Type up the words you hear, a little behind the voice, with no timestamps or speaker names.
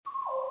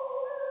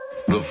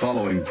The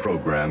following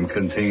program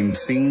contains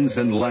scenes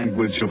and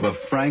language of a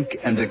frank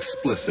and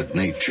explicit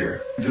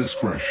nature.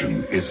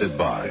 Discretion is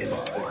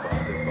advised.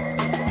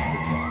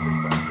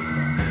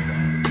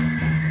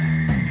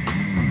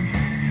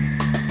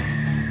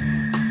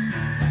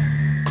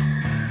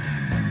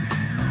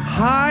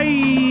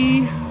 Hi.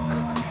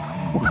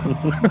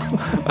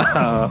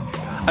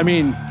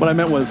 What I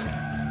meant was,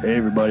 hey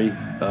everybody,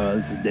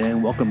 this is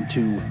Dan. Welcome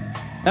to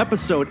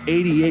episode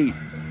 88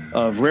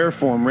 of Rare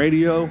Form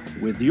Radio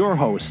with your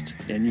host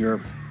and your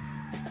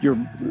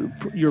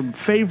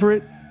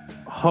favorite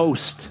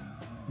host,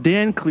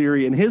 Dan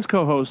Cleary, and his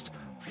co-host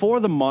for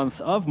the month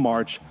of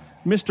March,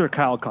 Mr.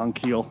 Kyle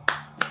Conkeal.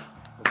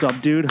 What's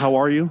up, dude? How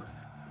are you?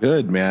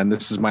 Good, man.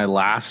 This is my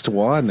last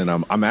one, and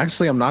I'm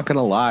not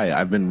gonna lie.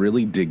 I've been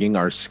really digging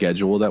our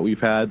schedule that we've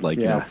had, like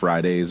you know,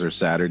 Fridays or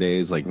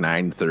Saturdays, like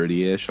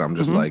 9:30ish. I'm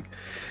just like,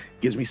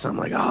 gives me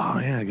something like, oh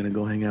yeah, I'm gonna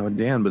go hang out with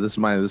Dan. But this is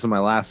my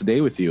last day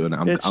with you, and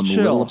I'm a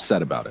little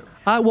upset about it.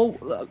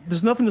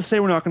 There's nothing to say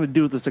we're not going to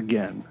do this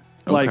again.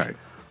 Okay.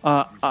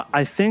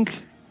 I think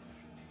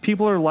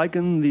people are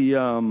liking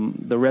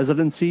the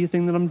residency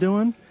thing that I'm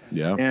doing.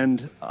 Yeah.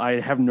 And I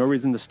have no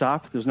reason to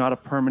stop. There's not a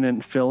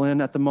permanent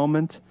fill-in at the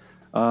moment.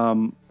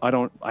 I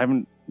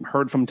haven't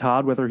heard from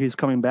Todd whether he's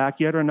coming back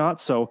yet or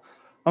not. So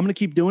I'm going to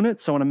keep doing it.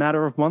 So in a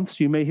matter of months,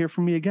 you may hear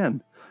from me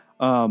again.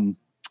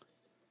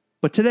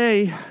 But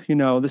today, you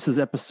know, this is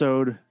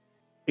episode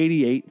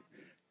 88.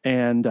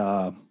 And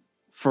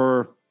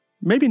for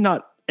maybe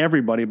not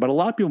everybody, but a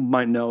lot of people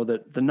might know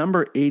that the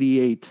number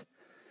 88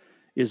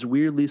 is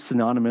weirdly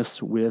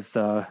synonymous with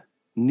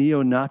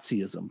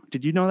neo-Nazism.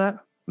 Did you know that?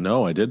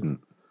 No, I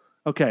didn't.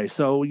 Okay,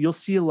 so you'll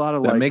see a lot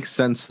of that makes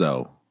sense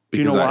though. Do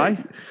you know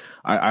why?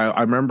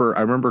 I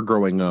remember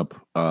growing up,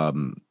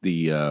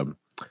 the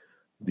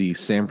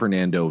San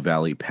Fernando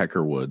Valley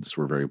Peckerwoods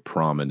were very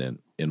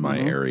prominent in my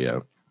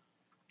area,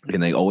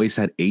 and they always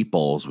had 8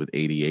 balls with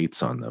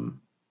 88s on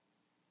them.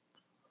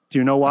 Do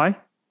you know why?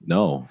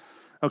 No.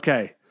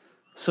 Okay,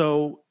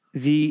 so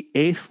the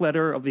 8th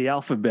letter of the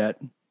alphabet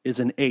is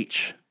an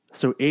H.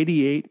 So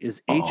 88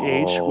 is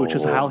HH, which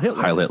is Heil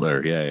Hitler. Heil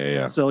Hitler,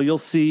 yeah. So you'll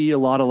see a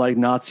lot of like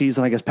Nazis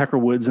and I guess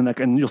Peckerwoods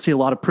and you'll see a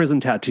lot of prison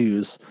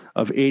tattoos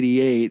of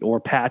 88 or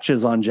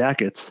patches on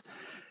jackets.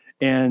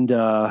 And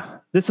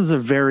this is a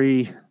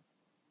very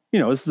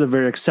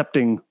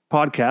accepting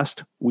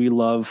podcast. We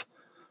love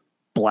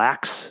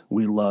blacks,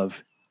 we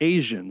love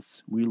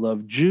Asians, we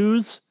love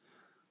Jews,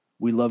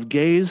 we love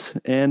gays,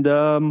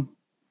 and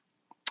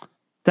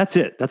that's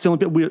it. That's the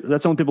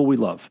only people we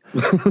love.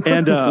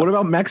 And what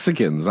about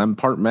Mexicans? I'm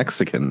part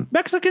Mexican.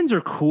 Mexicans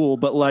are cool,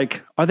 but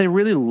like, are they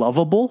really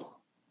lovable?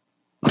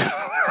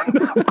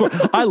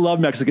 I love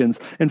Mexicans.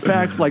 In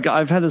fact, like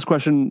I've had this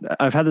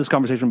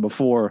conversation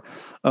before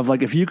of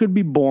like, if you could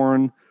be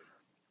born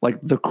like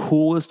the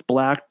coolest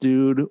black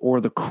dude or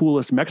the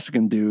coolest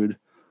Mexican dude,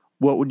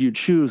 what would you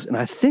choose? And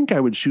I think I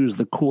would choose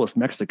the coolest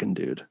Mexican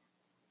dude.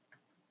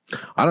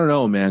 I don't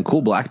know, man.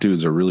 Cool black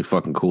dudes are really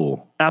fucking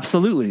cool.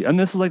 Absolutely. And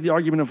this is like the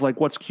argument of like,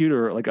 what's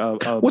cuter? Like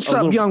what's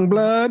up, young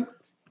blood?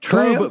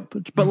 True,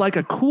 but like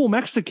a cool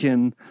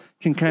Mexican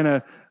can kind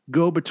of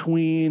go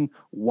between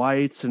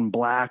whites and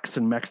blacks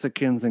and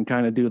Mexicans and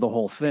kind of do the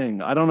whole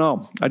thing. I don't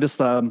know. I just,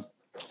 I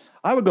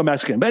would go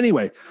Mexican. But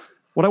anyway,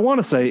 what I want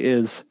to say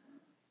is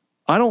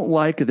I don't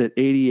like that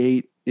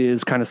 88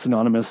 is kind of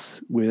synonymous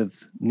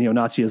with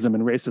neo-Nazism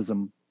and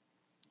racism.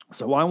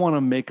 So I want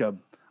to make a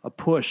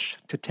push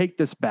to take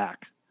this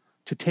back,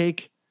 to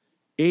take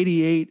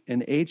 88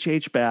 and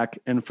HH back.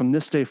 And from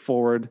this day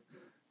forward,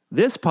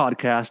 this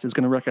podcast is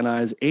going to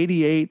recognize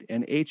 88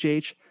 and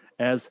HH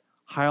as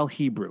Heil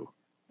Hebrew.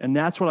 And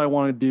that's what I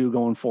want to do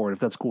going forward, if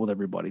that's cool with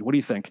everybody. What do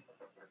you think?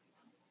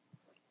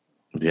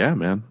 Yeah,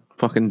 man.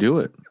 Fucking do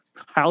it.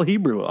 Heil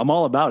Hebrew. I'm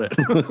all about it.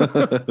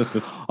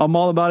 I'm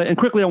all about it. And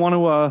quickly, I want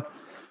to,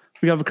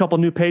 we have a couple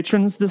new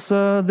patrons this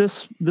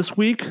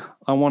week.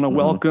 I want to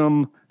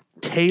welcome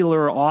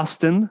Taylor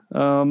Austin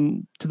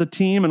to the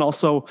team, and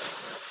also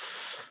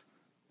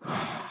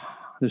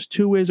there's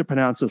 2 ways to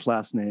pronounce this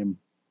last name.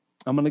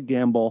 I'm going to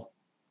gamble.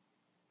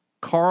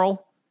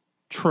 Carl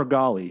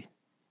Tregali,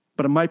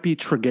 but it might be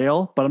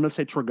Tregale, but I'm going to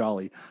say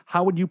Tregali.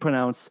 How would you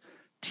pronounce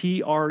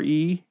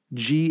Tregale?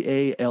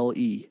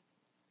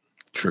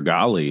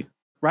 Tregali.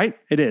 Right?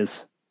 It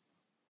is.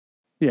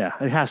 Yeah,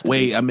 it has to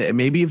be. Wait,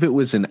 maybe if it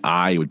was an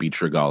I, it would be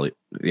Tregali.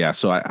 Yeah,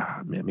 so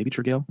maybe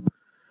Tregale?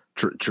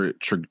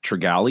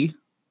 Tregali?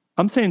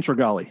 I'm saying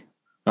Tregali.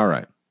 All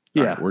right.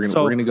 Yeah. All right.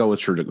 We're gonna go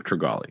with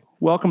Tregali.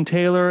 Welcome,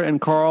 Taylor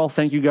and Carl.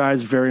 Thank you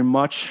guys very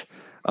much.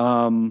 Did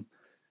a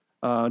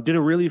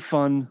really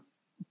fun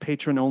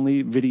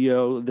patron-only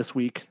video this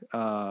week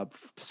to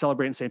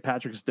celebrate St.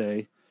 Patrick's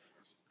Day.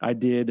 I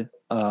did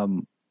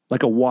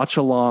like a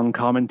watch-along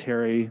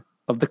commentary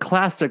of the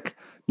classic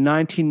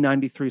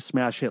 1993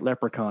 smash hit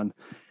Leprechaun,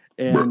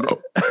 and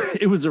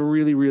it was a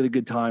really, really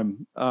good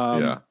time.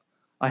 I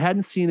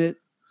hadn't seen it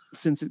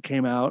since it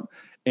came out,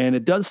 and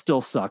it does still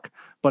suck.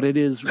 but it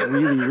is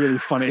really, really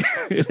funny.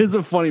 It is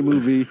a funny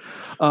movie.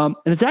 And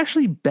it's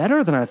actually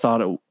better than I thought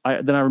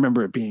than I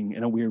remember it being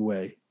in a weird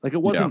way. Like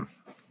it wasn't,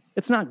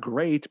 it's not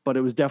great, but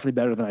it was definitely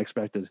better than I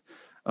expected.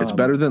 It's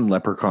better than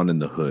Leprechaun in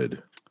the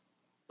Hood.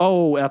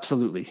 Oh,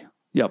 absolutely.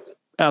 Yep.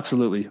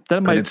 Absolutely.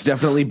 And it's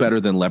definitely better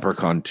than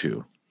Leprechaun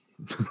 2.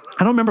 I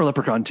don't remember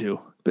Leprechaun 2.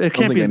 It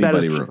can't be as bad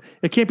as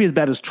it can't be as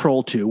bad as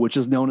Troll 2, which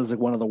is known as like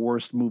one of the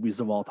worst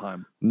movies of all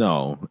time.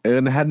 No,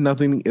 and it had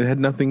nothing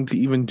to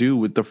even do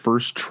with the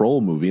first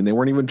Troll movie, and they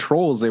weren't even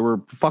trolls; they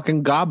were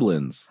fucking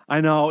goblins.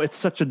 I know, it's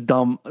such a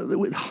dumb.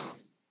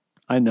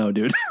 I know,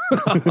 dude.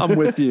 I'm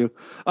with you.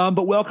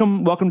 But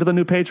welcome to the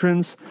new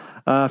patrons.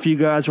 If you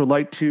guys would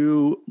like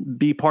to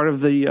be part of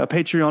the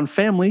Patreon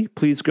family,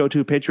 please go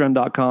to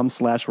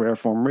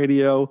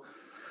patreon.com/rareformradio.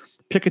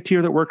 Pick a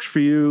tier that works for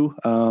you.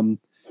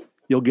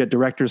 You'll get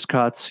director's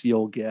cuts.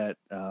 You'll get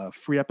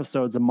free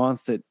episodes a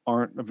month that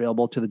aren't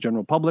available to the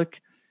general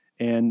public.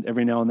 And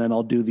every now and then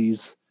I'll do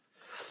these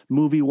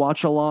movie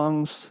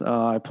watch-alongs.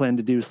 I plan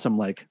to do some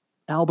like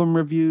album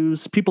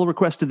reviews. People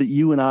requested that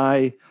you and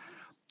I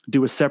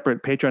do a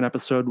separate Patreon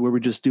episode where we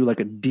just do like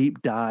a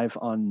deep dive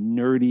on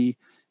nerdy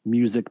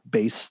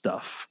music-based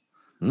stuff,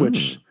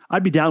 which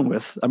I'd be down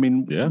with. I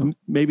mean,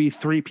 maybe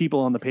 3 people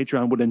on the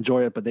Patreon would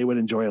enjoy it, but they would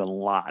enjoy it a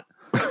lot.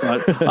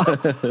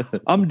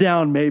 But I'm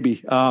down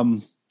maybe.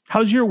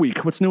 How's your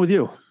week? What's new with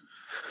you?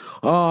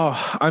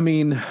 Oh, I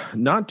mean,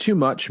 not too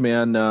much,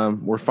 man.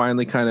 We're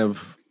finally kind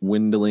of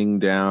dwindling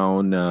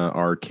down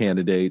our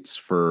candidates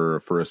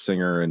for a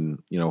singer,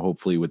 and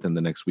hopefully within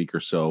the next week or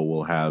so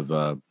we'll have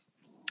a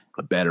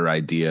better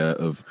idea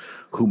of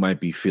who might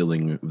be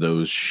filling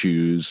those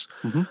shoes.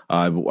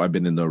 I've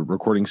been in the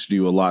recording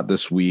studio a lot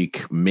this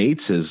week.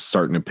 Mates is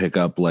starting to pick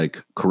up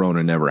like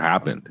Corona never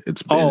happened.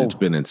 It's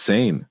been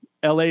insane.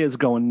 LA is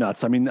going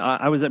nuts. I mean,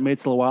 I was at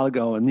Mates a little while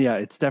ago, and yeah,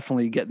 it's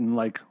definitely getting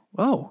like,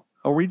 oh,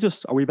 are we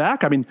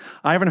back? I mean,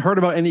 I haven't heard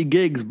about any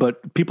gigs,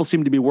 but people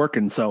seem to be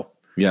working. So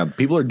yeah,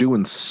 people are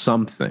doing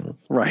something.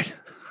 Right.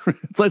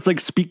 It's like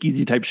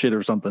speakeasy type shit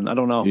or something. I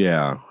don't know.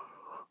 Yeah.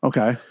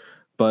 Okay.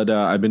 But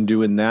I've been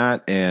doing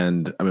that,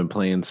 and I've been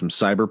playing some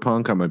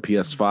Cyberpunk on my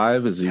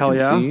PS5, as you can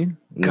see.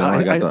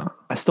 God,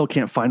 I still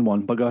can't find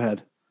one, but go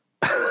ahead.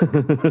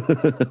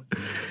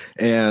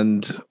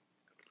 And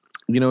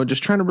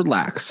just trying to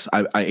relax.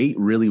 I ate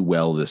really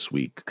well this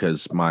week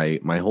because my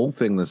whole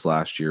thing this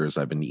last year is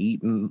I've been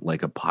eating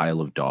like a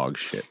pile of dog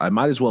shit. I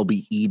might as well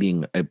be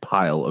eating a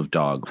pile of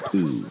dog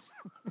poo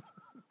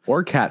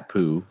or cat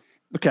poo.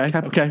 Okay.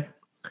 Okay.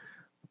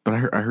 But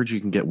I heard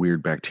you can get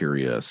weird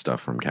bacteria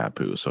stuff from cat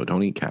poo, so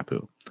don't eat cat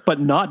poo. But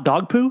not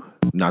dog poo?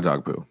 Not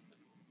dog poo.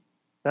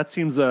 That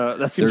seems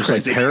there's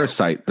crazy.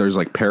 There's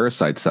like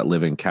parasites that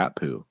live in cat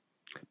poo.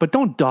 But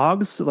don't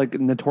dogs like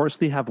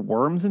notoriously have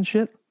worms and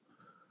shit?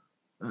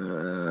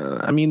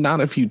 I mean,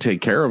 not if you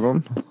take care of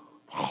them.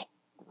 Oh,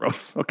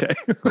 gross. Okay.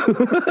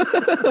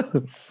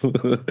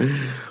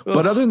 But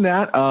other than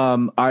that,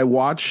 I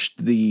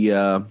watched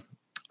the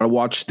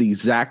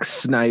Zack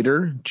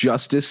Snyder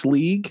Justice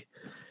League,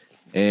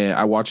 and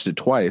I watched it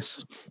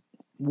twice.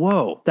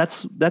 Whoa,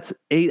 that's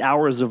 8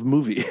 hours of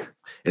movie.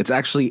 It's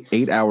actually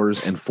 8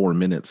 hours and 4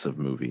 minutes of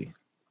movie.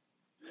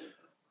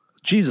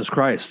 Jesus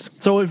Christ.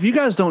 So if you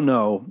guys don't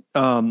know,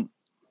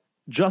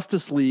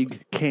 Justice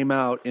League came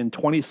out in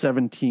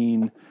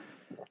 2017,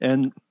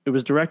 and it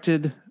was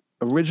directed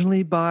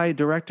originally by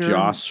director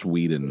Joss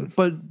Whedon.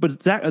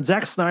 But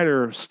Zack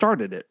Snyder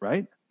started it,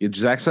 right?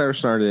 Zack Snyder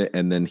started it,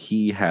 and then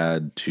he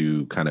had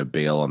to kind of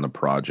bail on the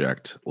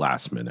project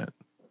last minute.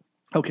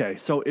 Okay,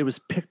 so it was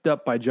picked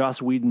up by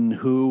Joss Whedon,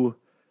 who,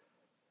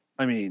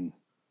 I mean,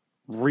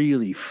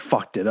 really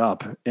fucked it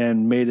up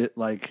and made it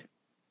like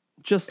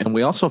just. And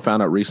we also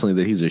found out recently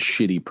that he's a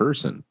shitty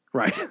person.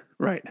 Right.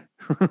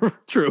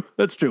 True.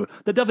 That's true.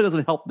 That definitely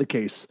doesn't help the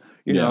case,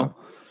 you know?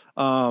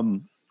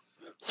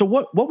 So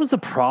what was the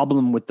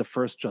problem with the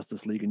first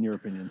Justice League, in your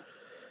opinion?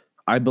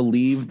 I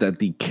believe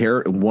that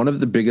one of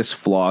the biggest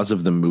flaws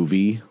of the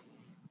movie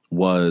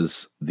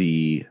was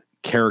the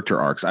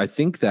character arcs. I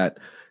think that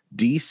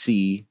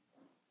DC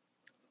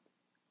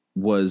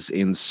was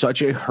in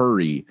such a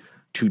hurry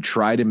to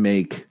try to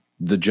make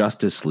the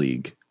Justice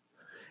League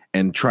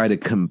and try to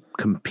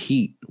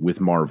compete with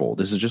Marvel.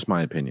 This is just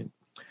my opinion.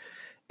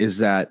 Is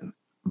that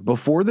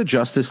before the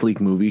Justice League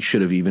movie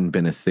should have even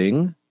been a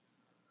thing,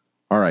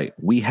 all right,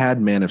 we had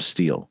Man of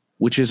Steel,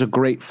 which is a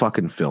great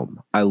fucking film.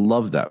 I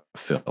love that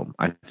film.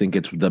 I think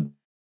it's the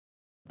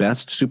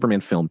best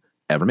Superman film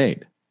ever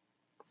made.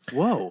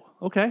 Whoa,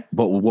 okay.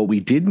 But what we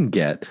didn't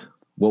get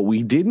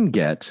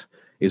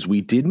is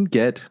we didn't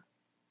get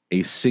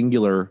a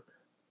singular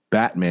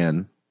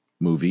Batman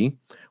movie.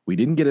 We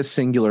didn't get a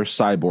singular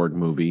Cyborg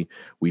movie.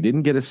 We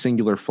didn't get a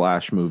singular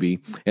Flash movie.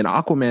 And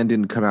Aquaman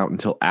didn't come out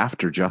until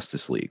after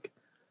Justice League.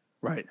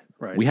 Right.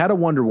 We had a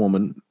Wonder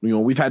Woman.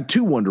 We've had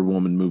 2 Wonder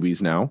Woman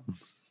movies now.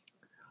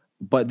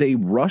 But they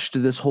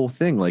rushed this whole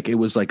thing. Like, it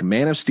was like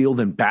Man of Steel,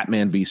 then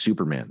Batman v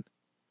Superman.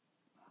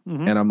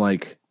 Mm-hmm. And I'm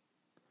like,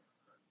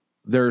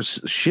 there's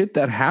shit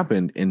that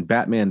happened in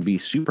Batman v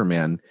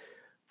Superman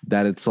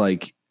that it's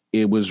like,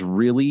 it was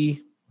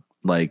really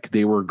like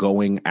they were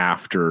going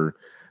after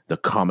the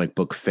comic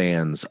book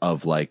fans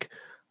of like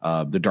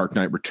The Dark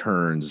Knight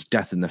Returns,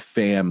 Death in the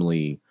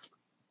Family.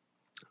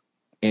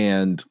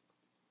 And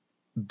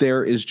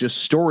there is just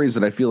stories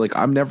that I feel like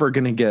I'm never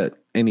going to get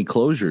any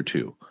closure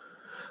to,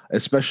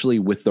 especially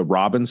with the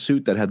Robin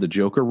suit that had the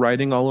Joker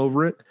writing all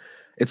over it.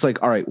 It's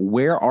like, all right,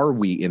 where are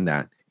we in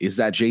that? Is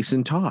that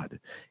Jason Todd?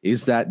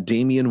 Is that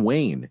Damian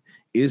Wayne?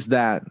 Is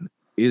that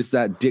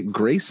Dick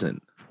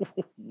Grayson?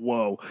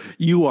 Whoa,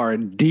 you are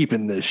deep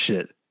in this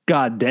shit.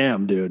 God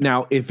damn, dude.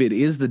 Now, if it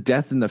is the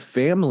Death in the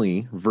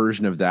Family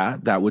version of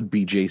that, that would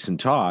be Jason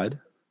Todd.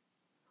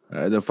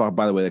 By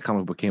the way, that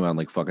comic book came out in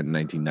like fucking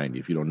 1990.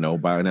 If you don't know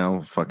by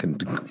now, fucking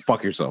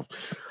fuck yourself.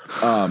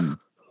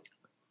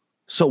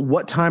 So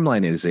what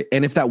timeline is it?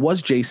 And if that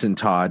was Jason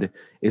Todd,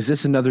 is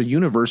this another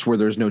universe where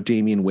there's no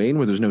Damian Wayne,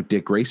 where there's no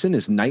Dick Grayson?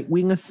 Is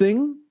Nightwing a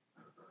thing?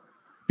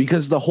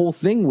 Because the whole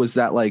thing was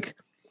that, like,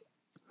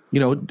 you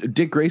know,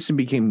 Dick Grayson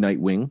became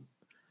Nightwing.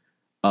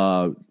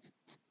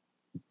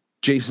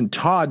 Jason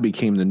Todd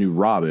became the new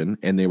Robin,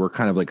 and they were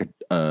kind of like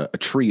a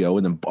trio.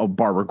 And then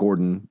Barbara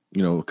Gordon,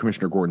 you know,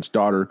 Commissioner Gordon's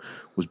daughter,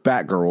 was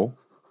Batgirl.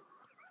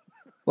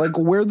 Like,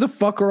 where the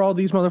fuck are all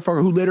these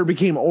motherfuckers who later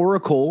became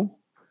Oracle?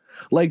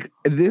 Like,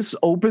 this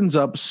opens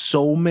up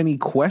so many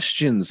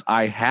questions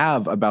I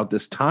have about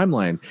this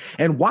timeline.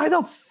 And why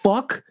the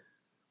fuck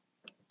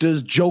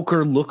does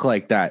Joker look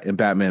like that in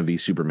Batman v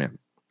Superman?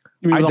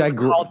 You mean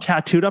all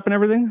tattooed up and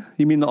everything?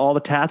 You mean all the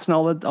tats and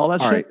all that shit?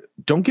 All right,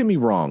 don't get me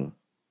wrong.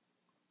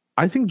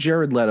 I think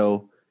Jared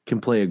Leto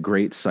can play a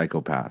great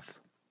psychopath.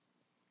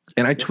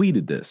 And I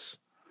tweeted this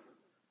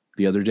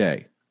the other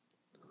day.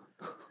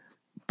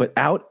 But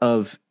out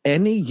of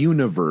any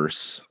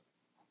universe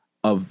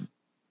of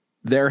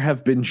there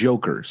have been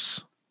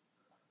Jokers,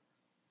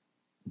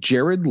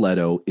 Jared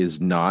Leto is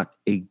not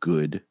a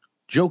good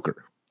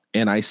Joker.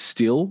 And I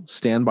still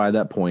stand by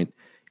that point,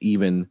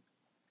 even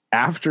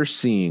after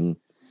seeing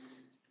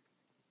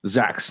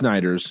Zack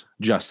Snyder's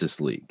Justice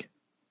League.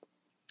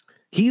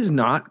 He's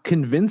not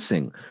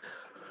convincing.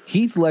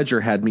 Heath Ledger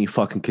had me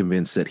fucking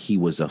convinced that he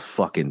was a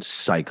fucking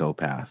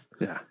psychopath.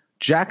 Yeah.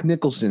 Jack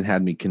Nicholson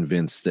had me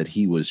convinced that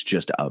he was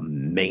just a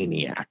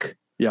maniac.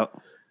 Yep.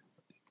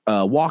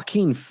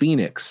 Joaquin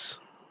Phoenix,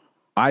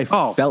 I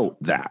felt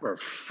that. For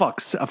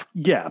fuck's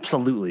yeah,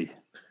 absolutely.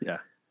 Yeah.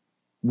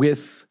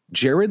 With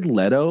Jared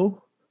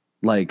Leto,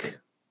 like,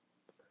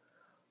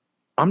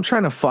 I'm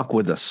trying to fuck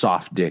with a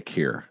soft dick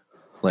here.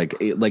 Like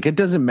it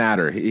doesn't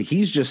matter.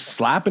 He's just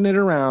slapping it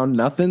around.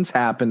 Nothing's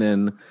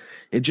happening.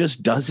 It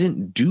just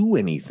doesn't do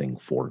anything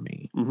for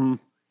me. Mm-hmm.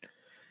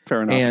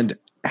 Fair enough. And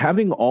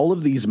having all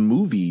of these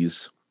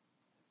movies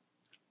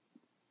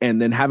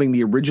and then having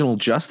the original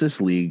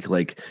Justice League,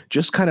 like,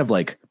 just kind of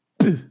like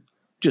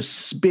just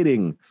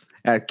spitting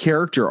at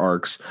character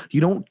arcs.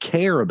 You don't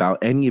care about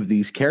any of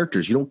these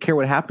characters. You don't care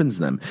what happens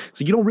to them.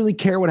 So you don't really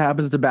care what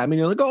happens to Batman.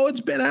 You're like, oh,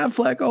 it's Ben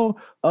Affleck.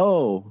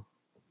 Oh.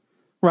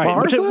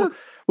 Right.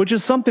 Which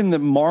is something that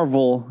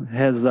Marvel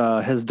has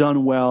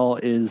done well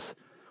is,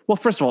 well,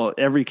 first of all,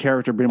 every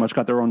character pretty much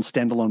got their own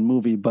standalone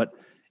movie, but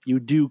you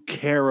do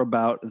care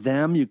about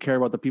them. You care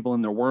about the people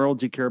in their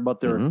worlds. You care about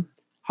their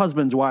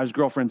husbands, wives,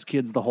 girlfriends,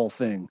 kids, the whole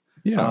thing.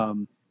 Yeah.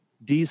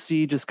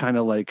 DC just kind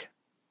of like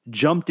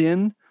jumped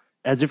in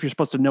as if you're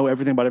supposed to know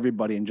everything about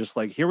everybody and just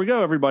like, here we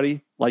go,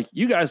 everybody. Like,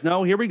 you guys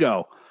know, here we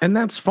go. And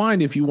that's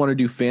fine if you want to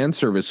do fan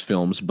service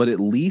films, but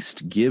at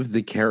least give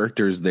the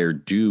characters their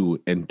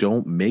due and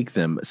don't make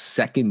them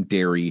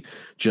secondary,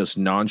 just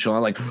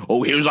nonchalant. Like,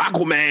 oh, here's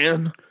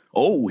Aquaman.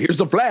 Oh, here's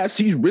the Flash.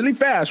 He's really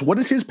fast. What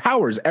is his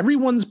powers?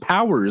 Everyone's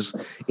powers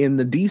in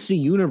the DC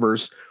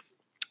universe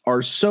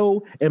are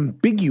so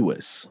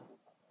ambiguous.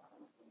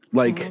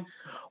 Like,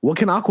 what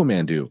can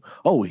Aquaman do?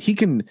 Oh, he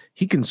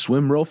can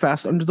swim real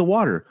fast under the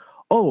water.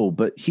 Oh,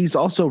 but he's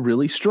also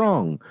really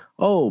strong.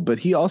 Oh, but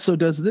he also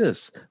does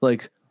this.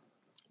 Like,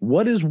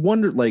 what is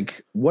Wonder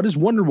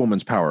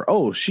Woman's power?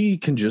 Oh, she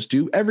can just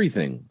do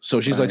everything.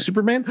 So she's like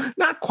Superman?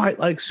 Not quite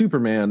like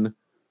Superman,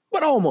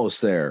 but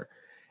almost there.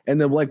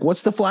 And then, like,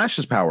 what's the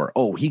Flash's power?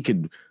 Oh, he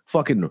could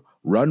fucking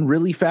run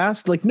really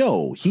fast. Like,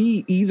 no,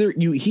 he either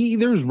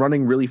is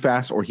running really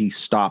fast or he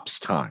stops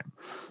time.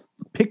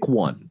 Pick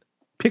one.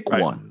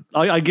 One.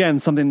 Again,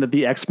 something that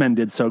the X-Men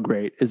did so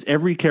great is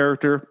every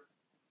character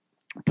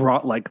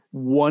brought like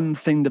one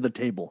thing to the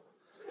table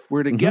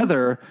where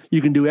together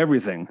you can do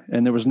everything.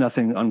 And there was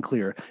nothing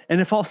unclear.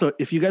 And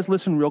if you guys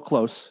listen real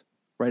close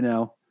right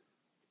now,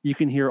 you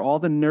can hear all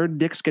the nerd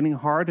dicks getting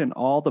hard and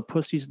all the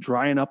pussies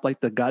drying up like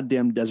the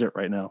goddamn desert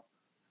right now.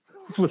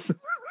 Listen,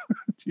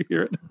 do you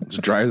hear it? It's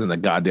drier than the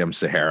goddamn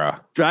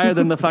Sahara. Drier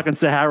than the fucking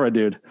Sahara,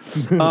 dude.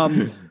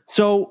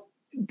 So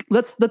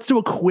let's do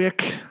a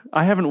quick.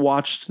 I haven't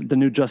watched the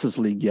new Justice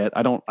League yet.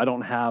 I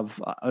don't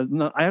have.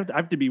 I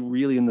have to be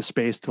really in the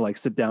space to like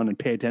sit down and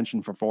pay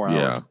attention for 4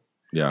 hours.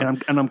 Yeah.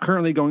 And I'm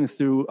currently going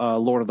through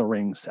Lord of the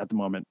Rings at the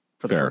moment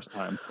for the first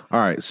time.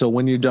 All right. So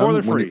when you're done, or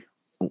they're free.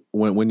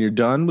 When you're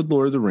done with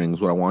Lord of the Rings,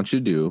 what I want you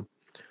to do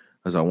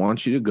is I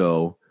want you to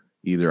go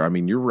either. I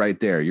mean, you're right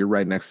there. You're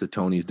right next to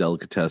Tony's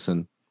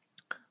Delicatessen.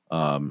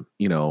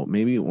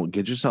 Maybe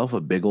get yourself a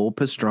big old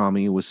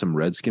pastrami with some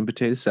red skin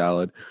potato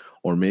salad,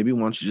 or maybe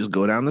why don't you just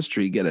go down the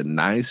street, get a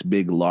nice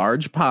big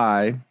large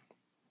pie,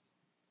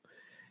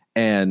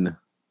 and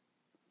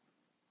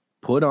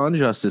put on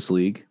Justice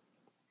League.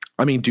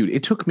 I mean, dude,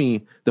 it took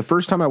me the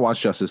first time I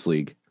watched Justice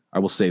League. I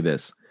will say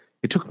this: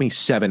 it took me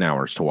 7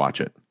 hours to watch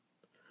it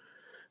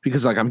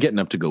because, like, I'm getting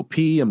up to go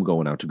pee, I'm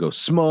going out to go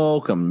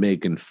smoke, I'm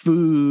making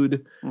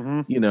food.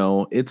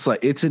 Mm-hmm.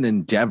 It's an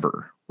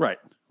endeavor. Right.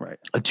 Right.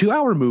 A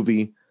 2-hour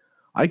movie,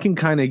 I can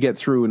kind of get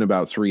through in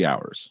about 3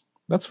 hours.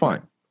 That's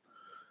fine.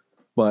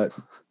 But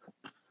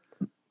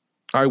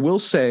I will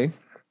say,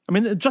 I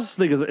mean, Justice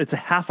League it's a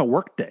half a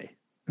work day.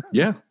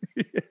 Yeah.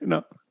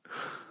 No.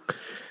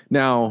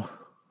 Now,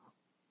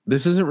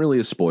 this isn't really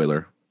a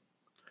spoiler.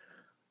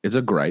 It's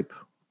a gripe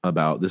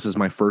this is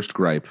my first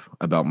gripe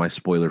about my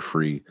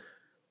spoiler-free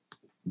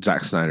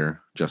Zack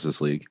Snyder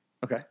Justice League.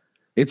 Okay.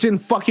 It's in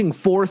fucking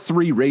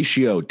 4:3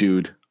 ratio,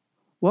 dude.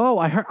 Whoa,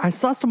 I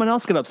saw someone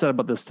else get upset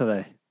about this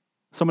today.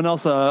 Someone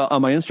else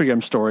on my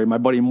Instagram story, my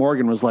buddy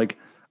Morgan was like,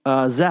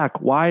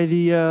 Zach, why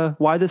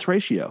this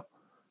ratio?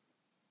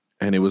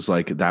 And it was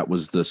like, that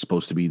was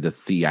supposed to be the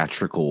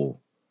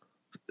theatrical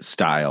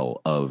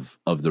style of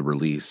the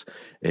release.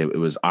 It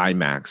was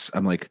IMAX.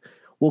 I'm like,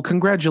 well,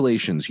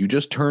 congratulations. You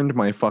just turned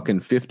my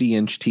fucking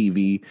 50-inch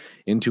TV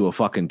into a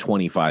fucking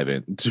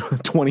 25-inch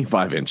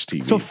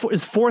TV. So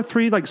is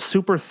 4:3 like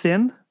super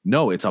thin?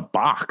 No, it's a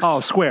box.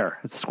 Oh, square.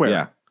 It's square.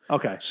 Yeah.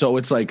 Okay. So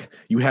it's like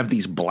you have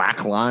these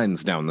black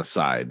lines down the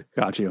side.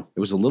 Got you. It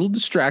was a little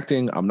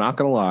distracting. I'm not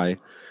going to lie.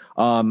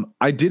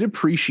 I did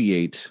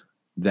appreciate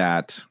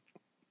that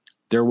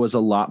there was a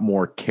lot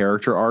more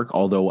character arc,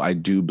 although I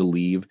do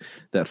believe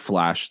that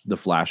the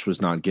Flash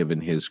was not given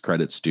his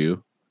credits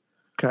due.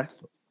 Okay.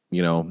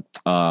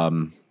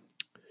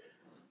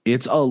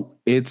 It's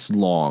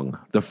long.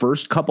 The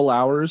first couple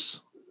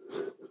hours,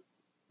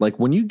 like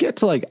when you get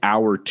to like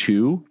hour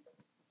 2,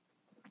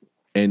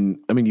 and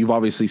I mean, you've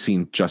obviously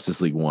seen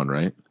Justice League 1,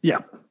 right? Yeah.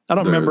 I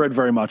don't remember it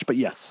very much, but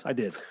yes, I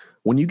did.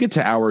 When you get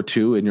to hour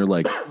 2 and you're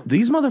like,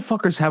 these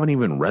motherfuckers haven't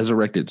even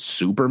resurrected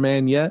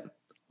Superman yet.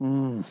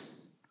 Mm.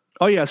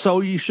 Oh yeah.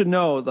 So you should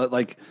know that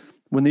like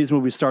when these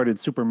movies started,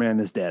 Superman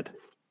is dead.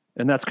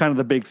 And that's kind of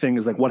the big thing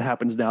is like, what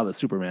happens now that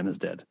Superman is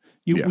dead?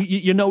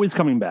 You know, he's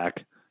coming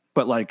back,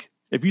 but like,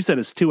 if you said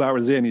it's 2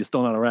 hours in, he's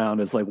still not around.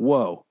 It's like,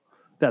 whoa,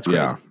 that's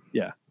crazy.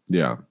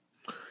 Yeah.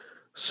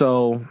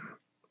 So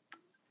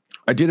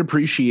I did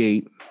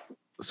appreciate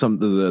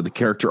some of the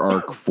character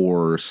arc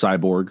for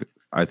Cyborg.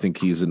 I think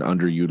he's an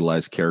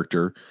underutilized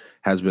character,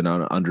 has been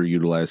an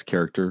underutilized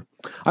character.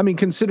 I mean,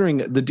 considering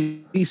the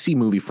DC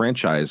movie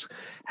franchise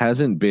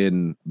hasn't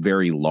been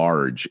very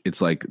large,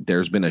 it's like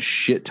there's been a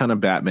shit ton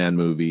of Batman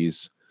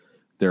movies.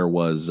 There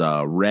was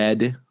the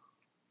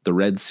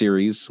Red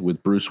series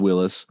with Bruce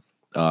Willis,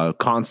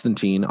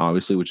 Constantine,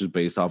 obviously, which is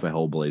based off of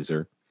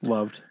Hellblazer.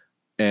 Loved.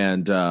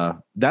 And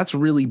that's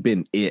really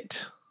been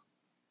it.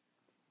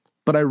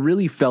 But I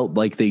really felt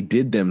like they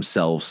did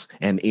themselves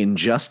an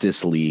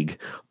Injustice League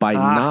by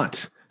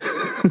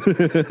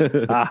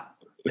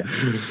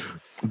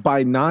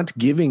by not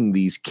giving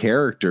these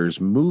characters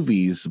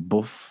movies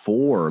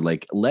before.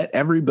 Like, let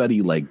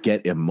everybody like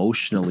get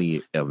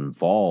emotionally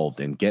involved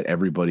and get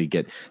everybody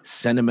get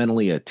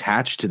sentimentally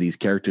attached to these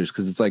characters,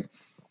 because it's like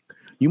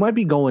you might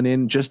be going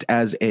in just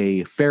as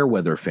a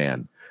Fairweather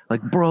fan.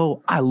 Like,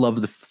 bro, I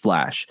love the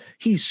Flash.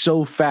 He's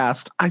so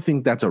fast. I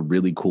think that's a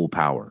really cool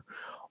power.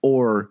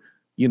 Or,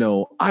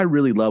 I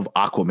really love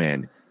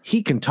Aquaman.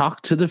 He can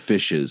talk to the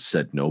fishes,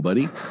 said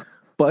nobody.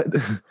 But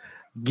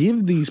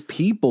give these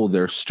people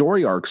their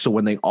story arc so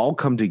when they all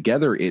come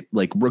together, it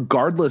like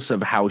regardless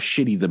of how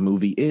shitty the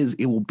movie is,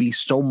 it will be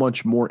so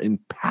much more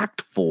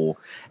impactful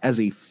as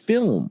a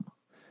film.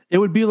 It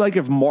would be like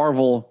if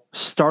Marvel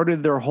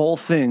started their whole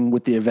thing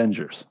with the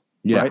Avengers.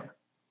 Yeah. Right?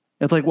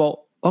 It's like,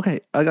 well, okay,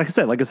 like I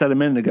said a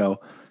minute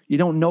ago, you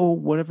don't know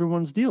what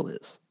everyone's deal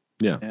is.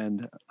 Yeah.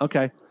 And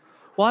okay.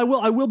 Well,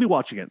 I will be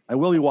watching it.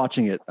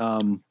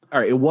 All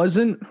right, it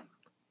wasn't.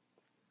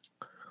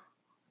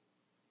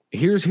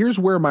 Here's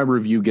where my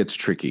review gets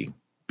tricky,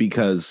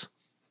 because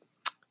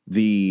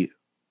the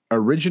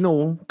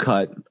original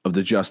cut of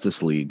the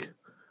Justice League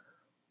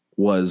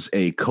was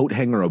a coat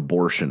hanger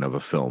abortion of a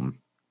film,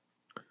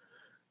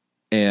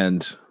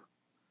 and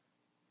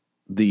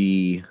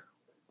the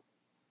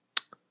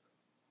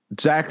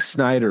Zack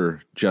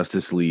Snyder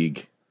Justice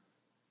League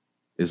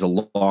is a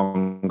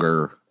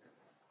longer,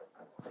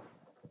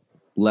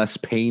 less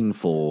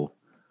painful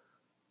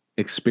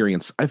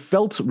experience. I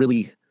felt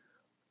really,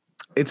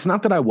 it's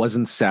not that I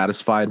wasn't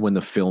satisfied when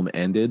the film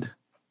ended.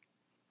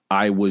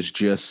 I was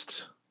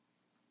just,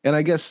 and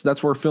I guess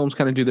that's where films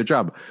kind of do their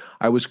job.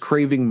 I was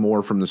craving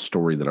more from the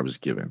story that I was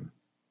given.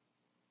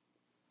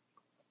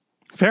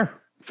 Fair.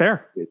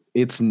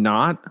 It's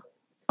not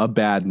a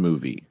bad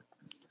movie.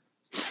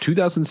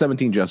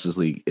 2017 Justice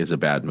League is a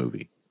bad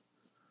movie.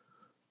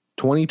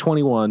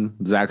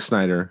 2021 Zack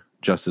Snyder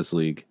Justice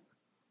League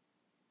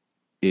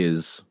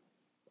is,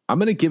 I'm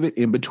going to give it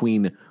in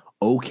between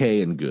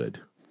okay and good.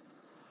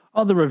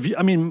 Oh, the review.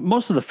 I mean,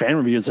 most of the fan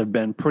reviews have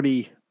been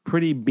pretty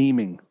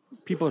beaming.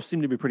 People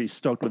seem to be pretty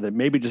stoked with it.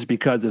 Maybe just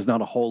because there's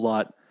not a whole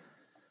lot.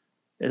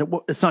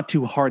 It's not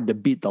too hard to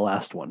beat the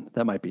last one.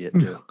 That might be it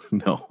too.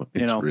 No,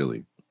 it's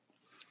really.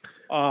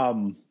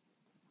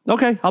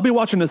 Okay, I'll be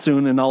watching it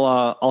soon, and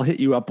I'll hit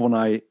you up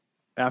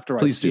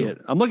after I see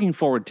it. I'm looking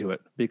forward to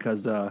it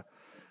because I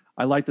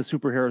like the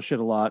superhero shit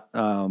a lot.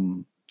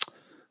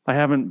 I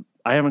haven't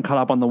caught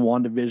up on the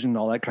WandaVision and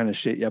all that kind of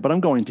shit yet, but I'm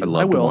going to. I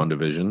love the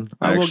WandaVision.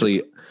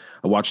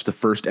 I watched the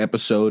first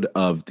episode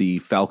of the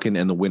Falcon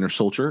and the Winter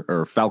Soldier,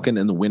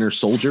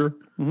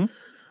 mm-hmm.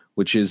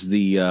 which is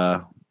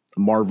the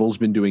Marvel's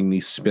been doing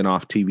these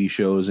spin-off TV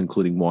shows,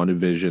 including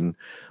WandaVision.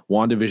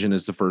 WandaVision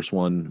is the first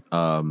one.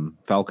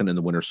 Falcon and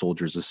the Winter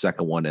Soldier is the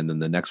second one, and then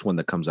the next one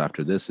that comes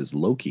after this is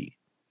Loki.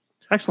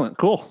 Excellent,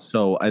 cool.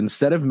 So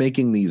instead of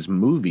making these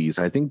movies,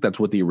 I think that's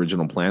what the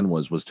original plan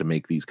was to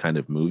make these kind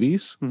of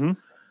movies. Mm-hmm.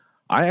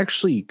 I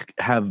actually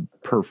have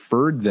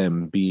preferred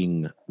them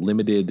being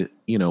limited,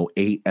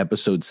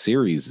 8-episode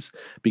series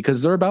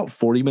because they're about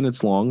 40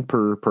 minutes long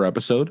per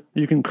episode.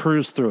 You can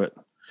cruise through it.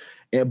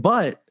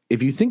 But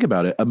if you think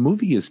about it, a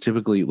movie is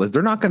typically like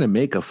they're not going to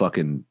make a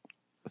fucking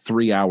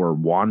 3-hour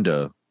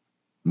Wanda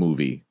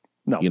movie.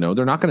 No,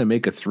 they're not going to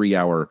make a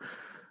 3-hour.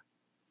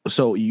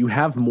 So you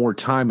have more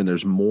time and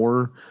there's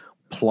more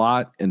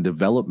plot and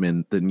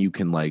development than you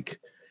can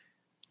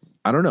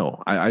I don't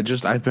know.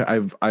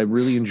 I'm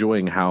really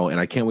enjoying how, and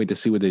I can't wait to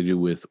see what they do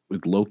with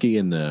Loki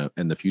and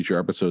the future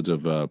episodes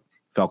of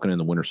Falcon and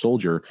the Winter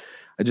Soldier.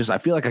 I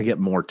feel like I get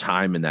more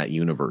time in that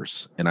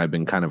universe, and I've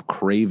been kind of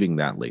craving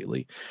that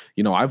lately.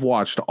 I've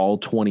watched all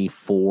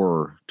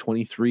 24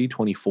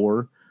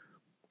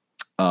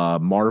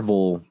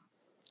 Marvel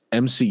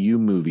MCU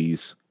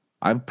movies.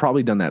 I've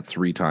probably done that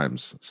 3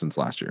 times since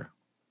last year.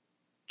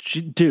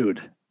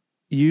 Dude,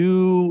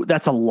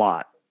 that's a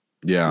lot.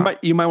 Yeah.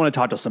 You might want to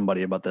talk to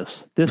somebody about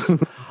this.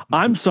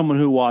 I'm someone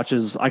who I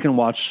can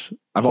watch.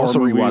 I've also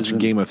rewatched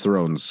Game of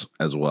Thrones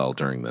as well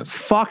during this.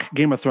 Fuck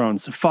Game of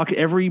Thrones. Fuck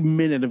every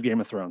minute of Game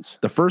of Thrones.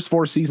 The first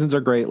 4 seasons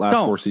are great. Last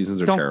 4 seasons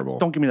are terrible.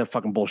 Don't give me that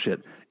fucking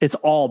bullshit. It's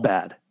all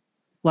bad.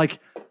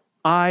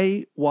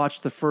 I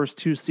watched the first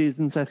 2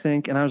 seasons, I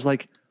think, and I was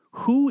like,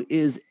 who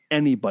is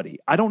anybody?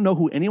 I don't know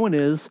who anyone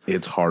is.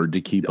 It's hard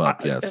to keep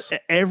up, yes.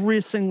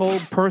 Every single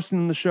person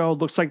in the show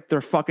looks like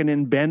they're fucking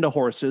in band of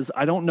horses.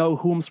 I don't know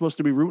who I'm supposed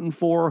to be rooting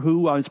for,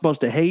 who I'm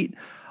supposed to hate.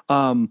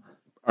 All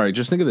right,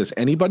 just think of this.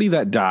 Anybody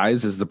that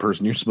dies is the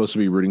person you're supposed to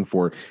be rooting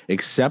for,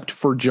 except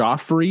for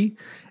Joffrey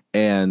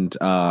and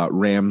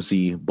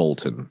Ramsay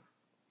Bolton.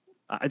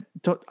 I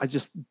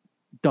just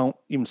don't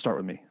even start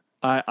with me.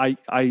 I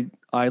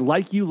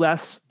like you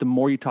less the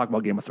more you talk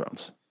about Game of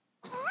Thrones.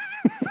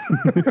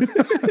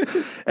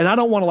 And I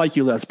don't want to like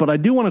you less, but I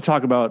do want to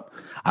talk about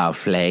I'll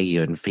flay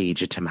you and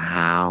feed you to my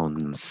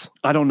hounds.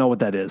 I don't know what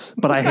that is,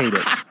 but I hate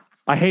it.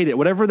 I hate it.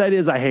 Whatever that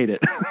is, I hate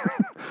it.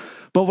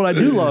 But what I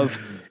do love,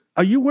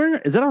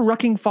 is that a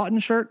Rucking Fountain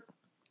shirt?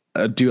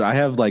 Dude, I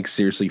have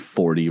seriously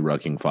 40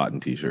 Rucking Fountain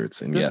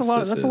t-shirts. And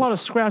that's a lot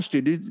of scratch,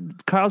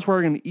 dude. Kyle's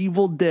wearing an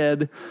Evil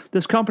Dead.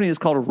 This company is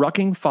called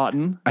Rucking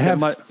Fountain. I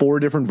have 4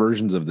 different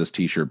versions of this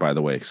t-shirt, by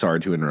the way. Sorry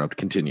to interrupt.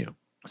 Continue.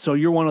 So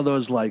you're one of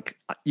those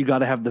you got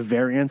to have the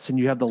variants and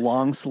you have the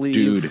long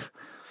sleeve.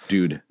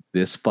 Dude,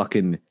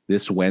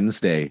 this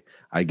Wednesday,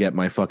 I get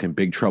my fucking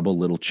Big Trouble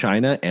Little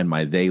China and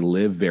my They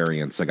Live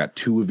variants. I got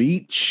 2 of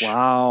each.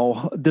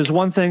 Wow. There's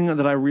one thing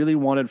that I really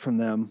wanted from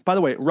them. By the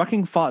way,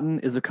 Rucking Fountain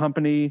is a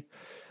company.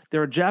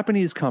 They're a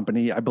Japanese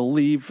company, I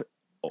believe,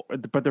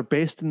 but they're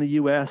based in the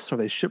U.S. or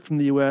they ship from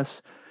the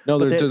U.S. No,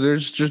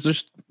 there's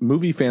just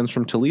movie fans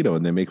from Toledo,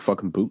 and they make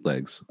fucking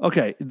bootlegs.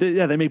 Okay,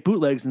 they make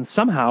bootlegs, and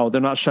somehow they're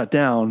not shut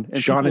down.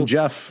 And Sean and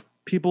Jeff.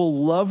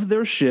 People love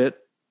their shit,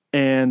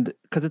 and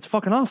because it's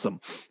fucking awesome.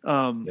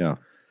 Yeah.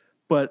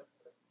 But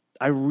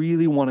I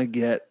really want to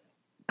get,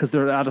 because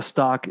they're out of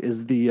stock,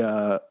 is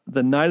the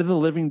Night of the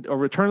Living or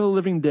Return of the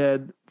Living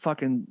Dead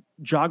fucking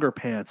jogger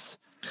pants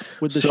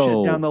with the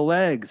shit down the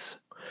legs.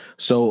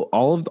 So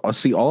all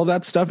of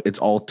that stuff, it's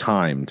all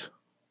timed.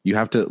 You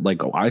have to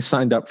I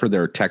signed up for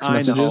their text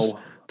messages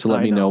to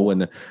let me know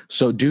when.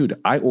 So dude,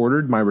 I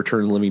ordered my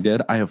Return of the Living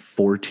Dead. I have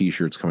 4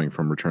 t-shirts coming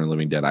from Return of the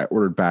Living Dead. I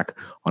ordered back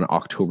on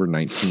October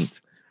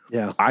 19th.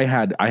 Yeah. I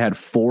had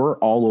 4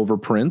 all over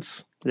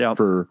prints. Yeah.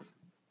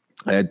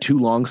 I had 2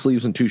 long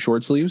sleeves and 2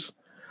 short sleeves.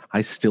 I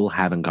still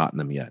haven't gotten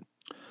them yet.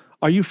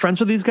 Are you friends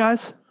with these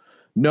guys?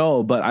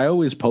 No, but I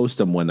always post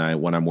them when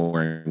I'm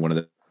wearing one of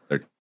their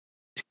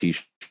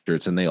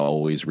t-shirts, and they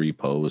always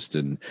repost.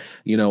 And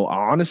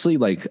honestly,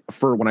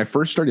 for when I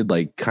first started,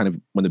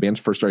 when the bands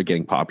first started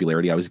getting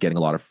popularity, I was getting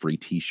a lot of free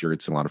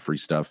t-shirts and a lot of free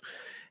stuff.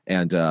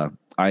 And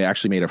I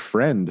actually made a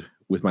friend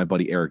with my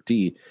buddy Eric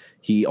D.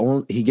 He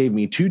gave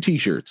me 2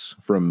 t-shirts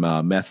from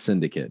Meth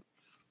Syndicate.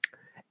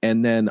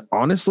 And then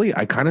honestly,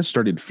 I kind of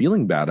started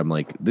feeling bad. I'm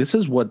like, this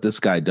is what this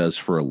guy does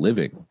for a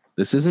living.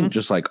 This isn't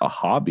just a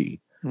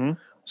hobby. Mm-hmm.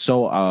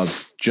 So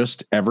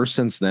just ever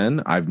since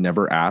then, I've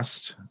never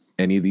asked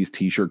any of these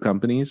t-shirt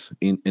companies,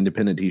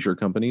 independent t-shirt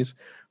companies,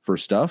 for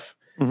stuff.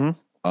 Mm-hmm.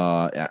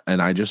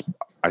 And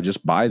I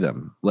just buy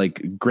them.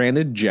 Like,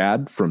 granted,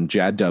 Jad from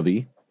Jad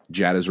Dovey,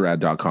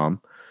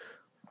 jadisrad.com,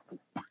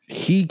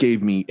 he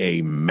gave me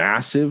a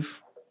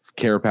massive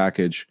care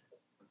package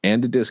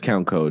and a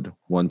discount code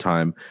one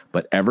time.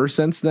 But ever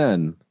since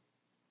then,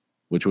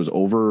 which was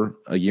over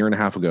a year and a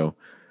half ago,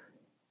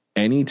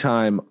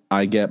 anytime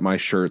I get my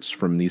shirts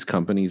from these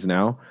companies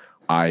now,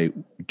 I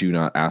do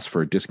not ask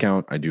for a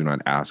discount. I do not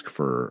ask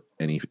for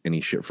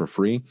any shit for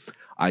free.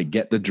 I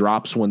get the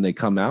drops when they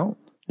come out.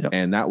 Yep.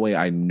 And that way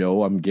I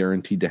know I'm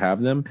guaranteed to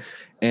have them.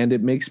 And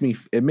it makes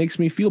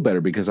me feel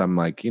better because I'm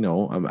like,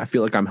 I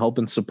feel like I'm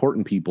helping,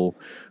 supporting people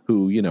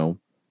who,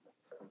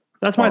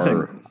 that's my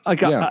thing.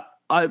 Like, yeah.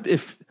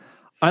 If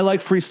I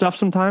like free stuff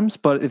sometimes,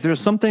 but if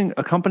there's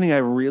a company I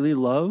really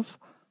love,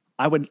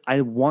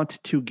 I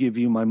want to give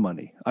you my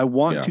money. I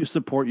want to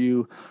support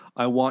you.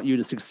 I want you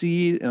to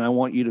succeed, and I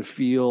want you to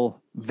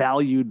feel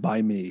valued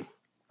by me.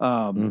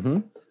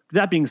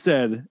 That being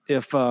said,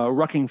 if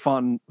Rucking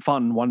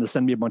Fountain wanted to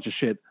send me a bunch of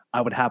shit, I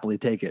would happily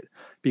take it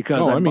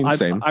because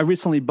I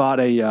recently bought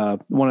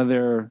one of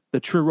the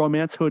True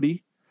Romance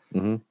hoodie.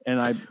 Mm-hmm.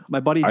 And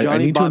my buddy Johnny, I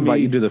need to invite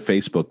you to the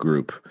Facebook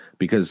group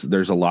because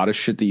there's a lot of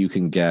shit that you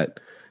can get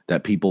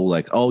that people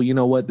like, oh, you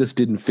know what? This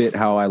didn't fit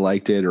how I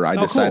liked it, or I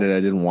decided I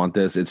didn't want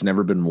this. It's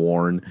never been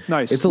worn.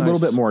 Nice. It's a little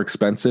bit more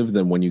expensive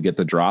than when you get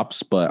the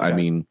drops, but I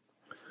mean,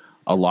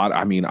 I've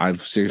gotten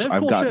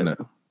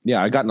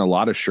a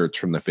lot of shirts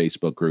from the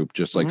Facebook group,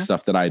 just like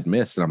stuff that I'd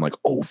missed. And I'm like,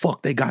 oh,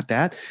 fuck, they got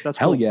that? That's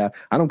Hell cool. Yeah.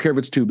 I don't care if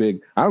it's too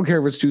big. I don't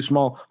care if it's too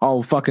small.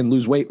 I'll fucking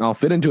lose weight and I'll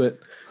fit into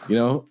it.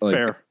 Like,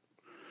 fair.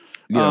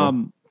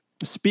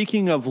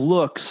 Speaking of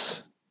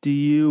looks, do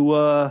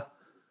you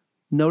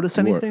notice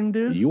anything,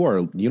 dude?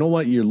 You know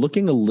what? You're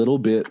looking a little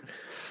bit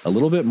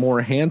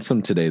more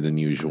handsome today than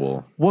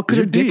usual. What could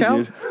it be,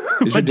 dude?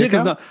 Is your dick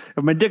out?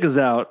 If my dick is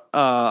out,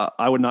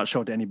 I would not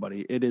show it to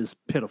anybody. It is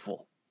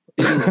pitiful.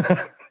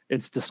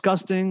 It's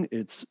disgusting.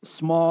 It's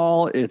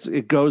small.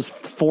 It goes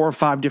 4 or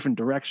 5 different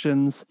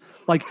directions.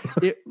 Like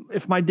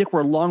if my dick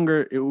were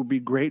longer, it would be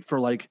great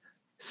for like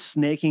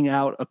snaking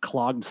out a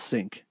clogged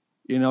sink.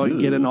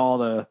 Getting all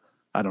the,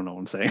 I don't know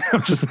what I'm saying.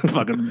 I'm just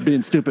fucking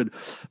being stupid.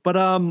 But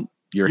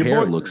your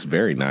hair looks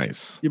very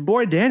nice. Your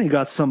boy Danny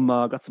got some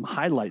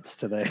highlights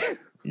today.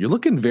 You're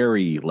looking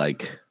very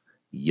like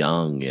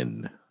young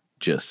and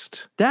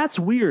just. That's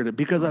weird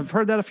because I've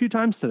heard that a few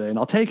times today, and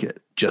I'll take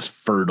it. Just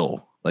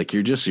fertile. Like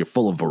you're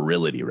full of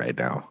virility right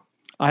now.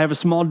 I have a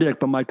small dick,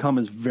 but my cum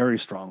is very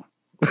strong.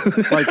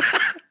 Like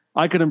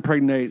I could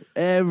impregnate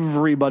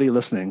everybody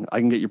listening. I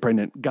can get you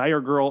pregnant, guy or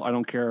girl. I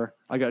don't care.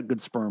 I got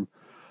good sperm.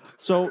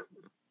 So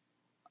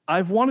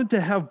I've wanted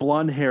to have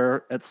blonde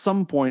hair at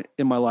some point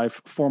in my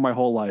life for my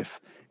whole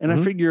life. And I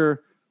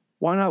figure,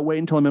 why not wait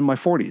until I'm in my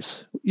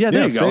 40s? Yeah,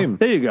 there you go. Same.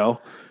 There you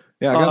go.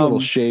 Yeah, I got a little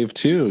shave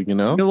too, A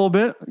little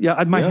bit.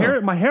 Yeah,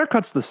 my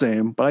haircut's the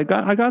same, but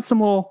I got some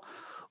little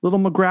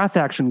McGrath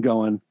action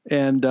going.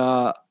 And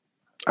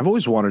I've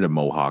always wanted a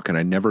mohawk and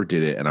I never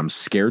did it. And I'm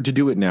scared to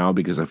do it now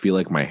because I feel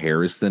like my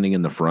hair is thinning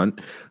in the front.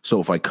 So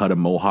if I cut a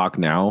mohawk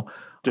now,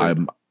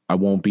 I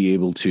won't be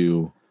able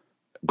to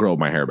grow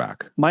my hair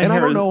back. I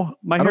don't know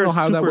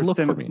how that would look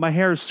for me. My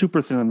hair is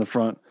super thin in the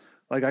front.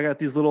 Like I got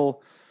these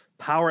little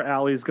power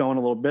alleys going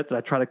a little bit that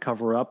I try to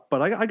cover up,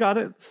 but I got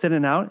it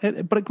thinning out,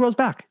 but it grows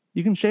back.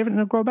 You can shave it and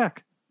it'll grow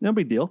back. No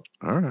big deal.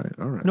 All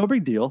right. No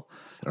big deal.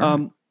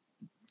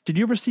 Did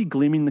you ever see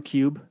Gleaming the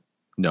Cube?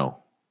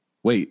 No.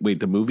 Wait,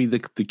 the movie The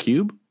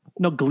Cube?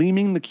 No,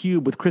 Gleaming the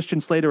Cube with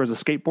Christian Slater as a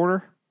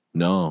skateboarder?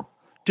 No.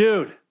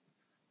 Dude.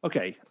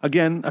 Okay.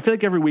 Again, I feel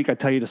like every week I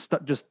tell you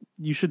to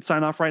you should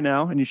sign off right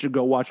now and you should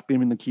go watch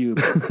Gleaming the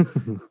Cube.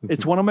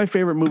 It's one of my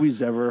favorite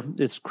movies ever.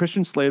 It's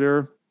Christian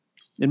Slater,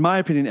 in my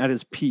opinion, at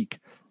his peak,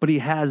 but he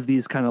has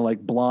these kind of like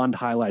blonde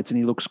highlights and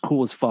he looks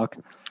cool as fuck.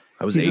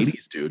 I was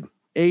 80s, dude.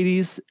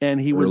 80s,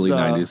 and he was... Early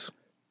 90s.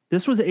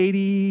 This was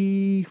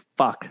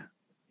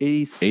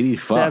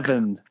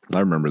 87. I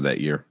remember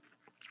that year.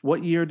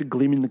 What year did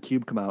Gleaming the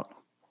Cube come out?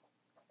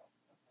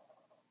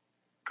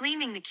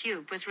 Gleaming the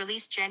Cube was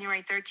released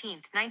January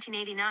 13th,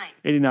 1989.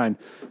 89.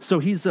 So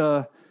he's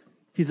a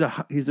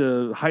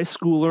high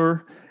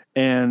schooler,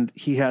 and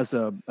he has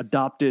a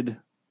adopted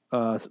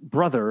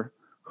brother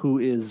who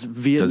is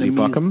Vietnamese. Does he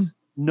fuck him?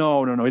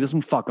 No, he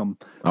doesn't fuck him.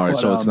 All right,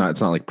 so it's not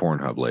like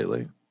Pornhub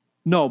lately.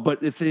 No,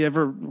 but if they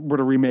ever were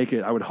to remake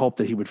it, I would hope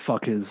that he would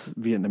fuck his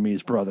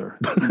Vietnamese brother.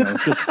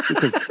 Just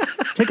because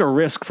take a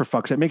risk for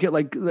fuck's sake. Make it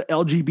like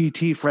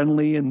LGBT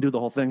friendly and do the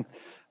whole thing.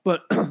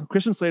 But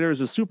Christian Slater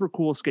is a super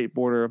cool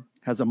skateboarder,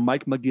 has a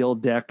Mike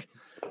McGill deck.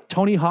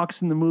 Tony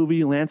Hawk's in the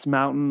movie, Lance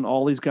Mountain,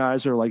 all these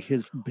guys are like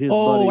his buddies.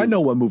 I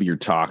know what movie you're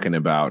talking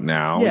about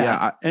now.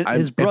 Yeah, and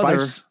his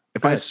brother...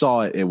 If I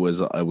saw it, it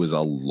was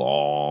a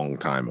long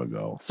time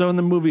ago. So in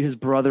the movie, his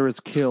brother is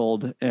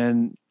killed,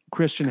 and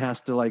Christian has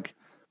to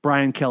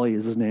Brian Kelly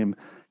is his name,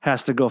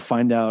 has to go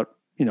find out,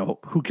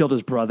 who killed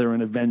his brother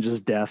and avenge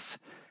his death.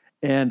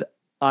 And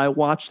I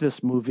watched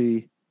this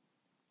movie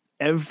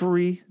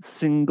every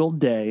single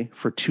day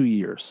for 2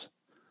 years.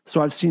 So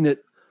I've seen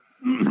it,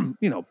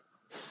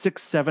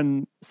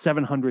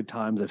 700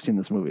 times I've seen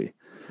this movie.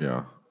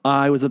 Yeah.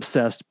 I was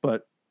obsessed,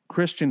 but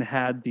Christian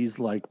had these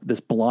like this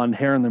blonde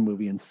hair in the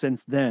movie. And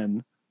since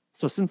then,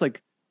 so since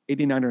like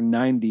 89 or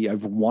 90,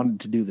 I've wanted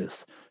to do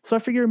this. So I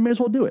figured I may as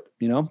well do it,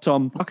 you know? So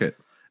I'm Okay.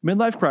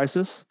 midlife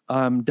crisis.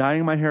 I'm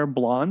dyeing my hair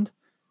blonde.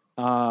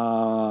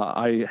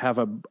 I have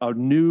a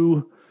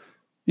new,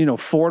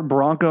 Ford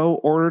Bronco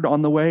ordered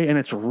on the way, and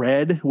it's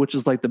red, which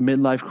is like the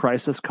midlife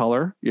crisis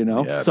color,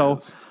 Yeah, so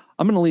is.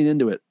 I'm going to lean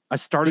into it. I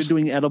started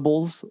doing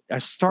edibles. I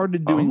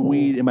started doing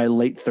weed in my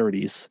late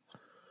 30s,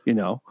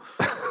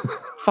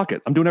 fuck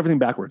it. I'm doing everything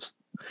backwards.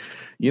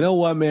 You know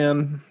what,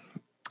 man?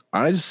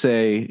 I just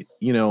say,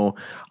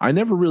 I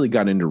never really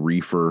got into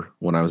reefer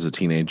when I was a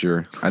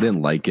teenager. I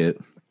didn't like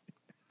it.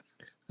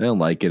 I didn't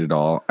like it at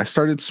all. I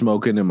started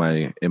smoking in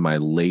my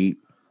late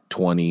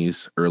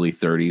 20s, early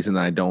 30s, and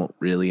I don't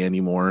really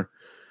anymore.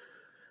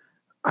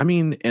 I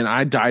mean, and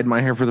I dyed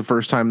my hair for the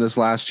first time this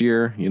last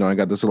year. I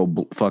got this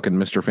little fucking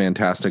Mr.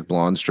 Fantastic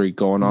blonde streak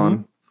going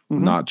on.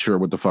 Mm-hmm. Not sure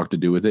what the fuck to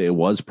do with it. It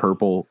was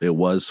purple. It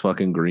was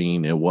fucking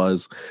green.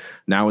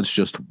 Now it's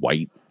just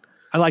white.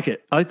 I like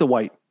it. I like the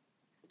white.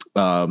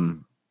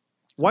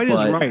 White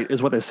is right,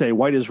 is what they say.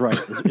 White is right.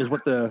 is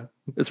what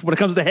it's when it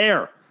comes to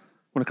hair.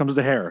 When it comes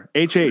to hair.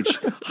 HH.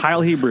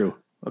 Heil Hebrew.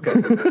 Okay.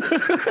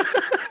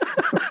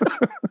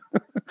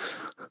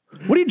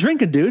 What are you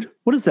drinking, dude?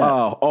 What is that?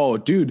 Oh,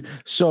 dude.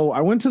 So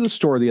I went to the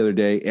store the other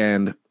day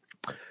and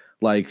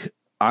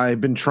I've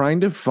been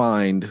trying to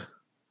find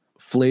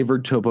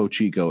flavored Topo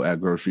Chico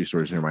at grocery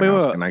stores near my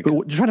house. And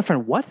you're trying to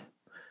find what?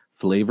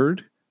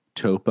 Flavored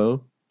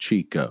Topo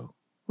Chico.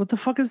 What the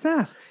fuck is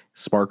that?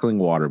 Sparkling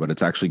water, but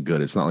it's actually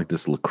good. It's not like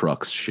this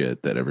LaCroix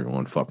shit that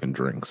everyone fucking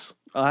drinks.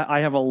 I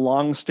have a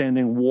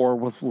long-standing war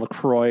with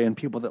LaCroix and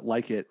people that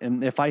like it.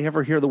 And if I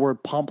ever hear the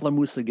word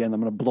pamplemousse again,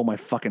 I'm going to blow my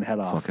fucking head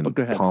off. Fucking but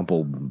go ahead.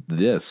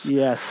 this.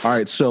 Yes. All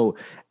right. So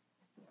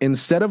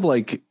instead of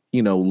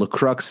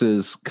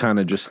LaCroix's kind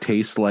of just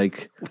taste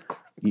like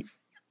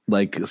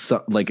it's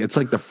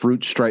like the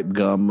fruit stripe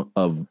gum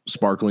of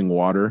sparkling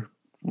water.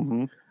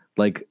 Mm-hmm.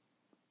 Like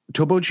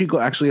Topo Chico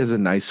actually has a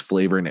nice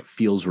flavor and it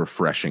feels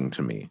refreshing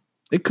to me.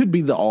 It could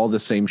be all the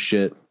same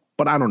shit,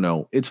 but I don't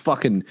know. It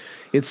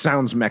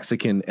sounds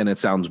Mexican and it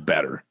sounds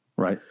better.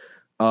 Right.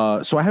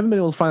 So I haven't been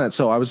able to find that.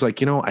 So I was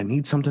like, I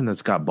need something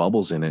that's got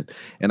bubbles in it.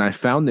 And I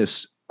found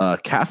this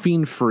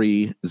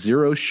caffeine-free,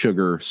 zero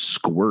sugar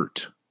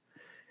squirt.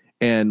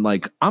 And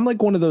I'm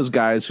like one of those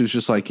guys who's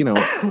just like,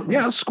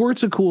 yeah,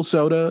 squirt's a cool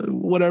soda,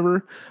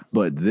 whatever.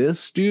 But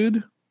this,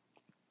 dude,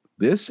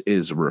 this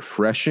is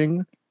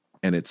refreshing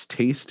and it's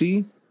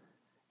tasty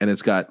and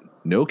it's got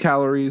no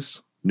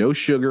calories, no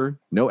sugar,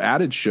 no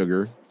added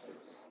sugar.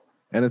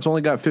 And it's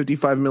only got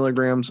 55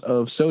 milligrams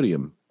of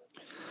sodium.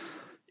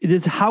 It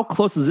is. How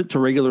close is it to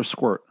regular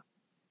squirt?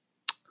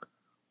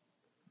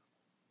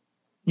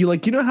 You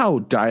know how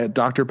Diet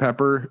Dr.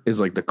 Pepper is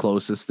like the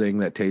closest thing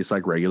that tastes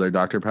like regular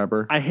Dr.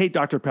 Pepper? I hate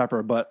Dr.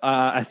 Pepper, but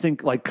I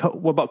think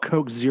what about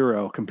Coke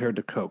Zero compared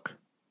to Coke?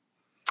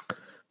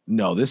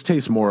 No, this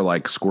tastes more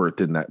like squirt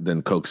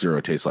than Coke Zero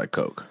tastes like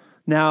Coke.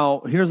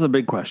 Now, here's the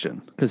big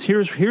question, because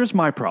here's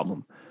my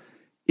problem.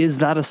 Is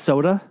that a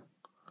soda?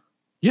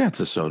 Yeah, it's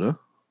a soda.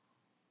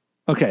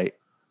 Okay,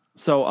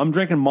 so I'm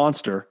drinking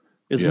Monster.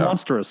 Is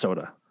Monster a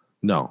soda?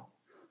 No.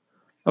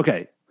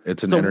 Okay.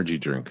 It's an energy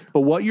drink.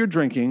 But what you're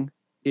drinking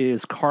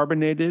is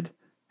carbonated,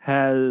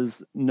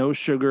 has no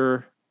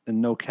sugar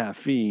and no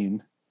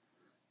caffeine.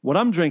 What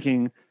I'm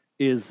drinking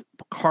is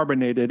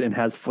carbonated and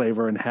has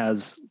flavor and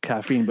has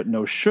caffeine but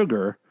no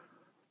sugar.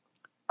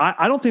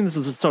 I don't think this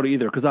is a soda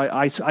either, because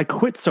I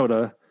quit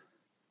soda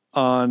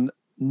on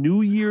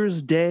New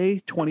Year's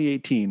Day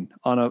 2018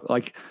 on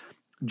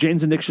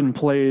Jane's Addiction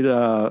played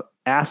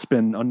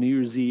Aspen on New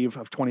Year's Eve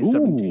of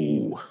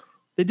 2017. Ooh.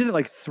 They did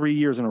it 3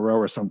 years in a row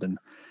or something.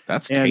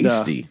 That's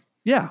tasty.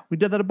 Yeah, we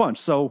did that a bunch.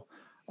 So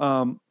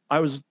I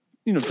was,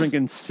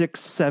 drinking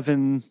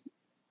 6-7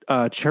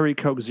 cherry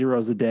Coke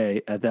Zeros a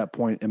day at that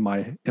point in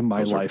my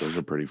life. Those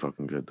are pretty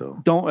fucking good though.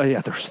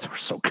 They're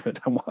so good.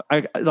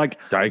 I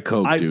Diet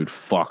Coke, dude.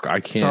 Fuck, I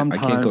can't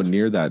go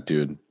near that,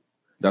 dude.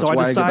 That's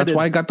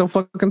why I got the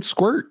fucking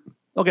squirt.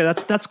 Okay,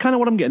 that's kind of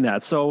what I'm getting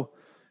at. So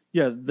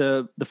yeah,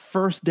 the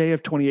first day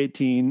of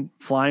 2018,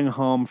 flying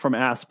home from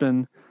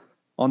Aspen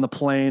on the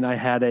plane, I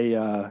had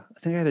I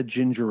think I had a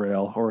ginger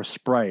ale or a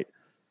Sprite.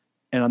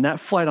 And on that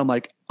flight, I'm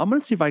like, I'm going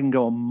to see if I can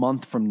go a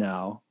month from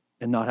now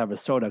and not have a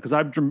soda, because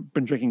I've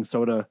been drinking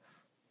soda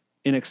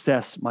in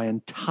excess my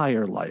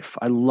entire life.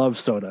 I love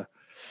soda.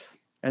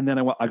 And then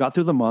I got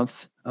through the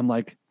month. I'm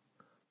like,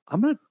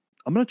 I'm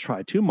gonna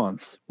try 2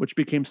 months, which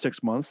became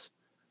 6 months.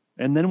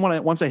 And then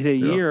once I hit a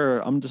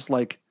year, I'm just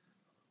like,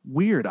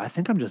 weird. I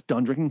think I'm just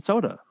done drinking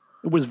soda.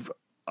 It was,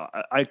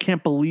 I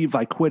can't believe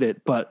I quit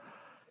it, but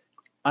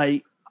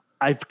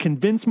I've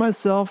convinced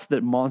myself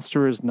that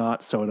Monster is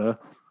not soda.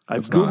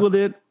 I've Googled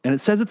it, and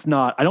it says it's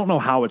not. I don't know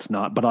how it's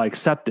not, but I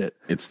accept it.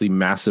 It's the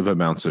massive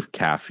amounts of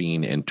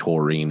caffeine and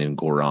taurine and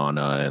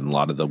guarana, and a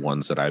lot of the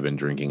ones that I've been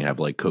drinking have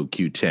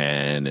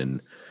CoQ10 and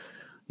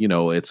You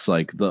know, it's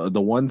like the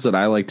ones that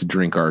I like to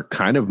drink are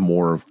kind of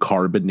more of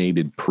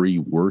carbonated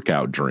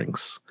pre-workout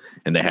drinks,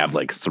 and they have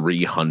like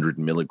 300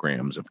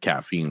 milligrams of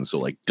caffeine, so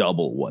like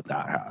double what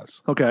that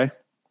has. Okay.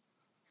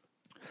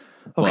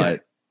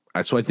 But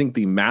so I think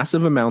the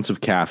massive amounts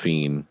of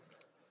caffeine,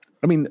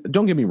 I mean,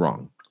 don't get me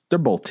wrong, they're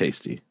both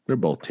tasty. They're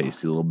both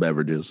tasty little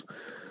beverages.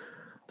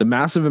 The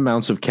massive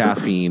amounts of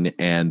caffeine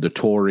and the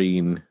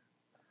taurine,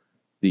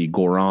 the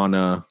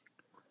guarana,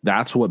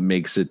 that's what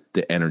makes it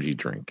the energy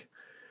drink.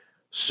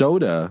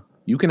 Soda,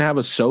 you can have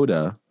a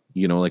soda,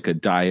 you know, like a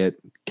diet,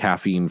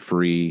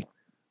 caffeine-free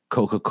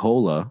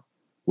Coca-Cola,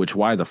 which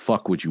why the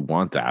fuck would you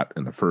want that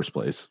in the first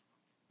place?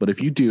 But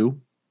if you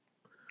do,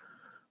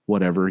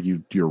 whatever,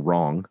 you're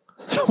wrong.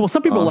 Well,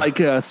 some people like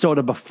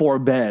soda before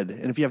bed,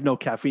 and if you have no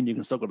caffeine, you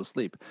can still go to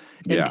sleep.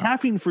 And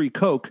caffeine-free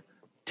Coke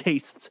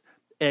tastes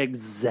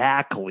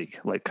exactly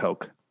like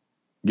Coke.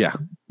 Yeah,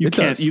 you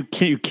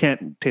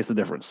can't taste the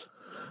difference.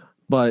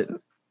 But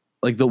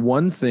like the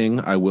one thing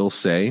I will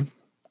say,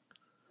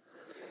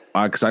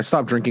 because I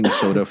stopped drinking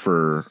soda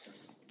for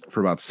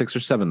about 6 or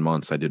 7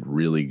 months, I did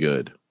really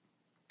good.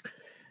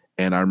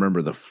 And I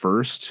remember the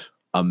first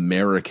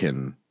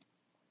American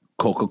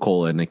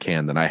Coca-Cola in a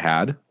can that I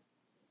had,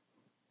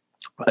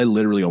 I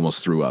literally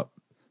almost threw up.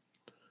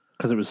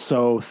 Because it was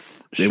so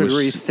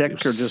sugary, thick,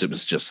 it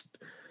was just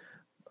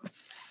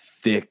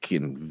thick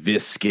and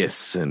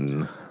viscous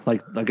and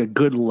like a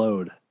good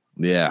load.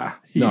 Yeah.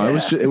 No,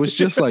 it was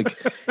just like,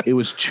 it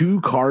was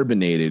too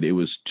carbonated. It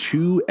was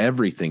too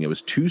everything. It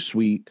was too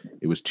sweet.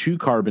 It was too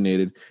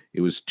carbonated.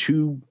 It was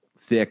too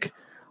thick.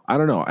 I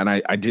don't know. And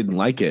I didn't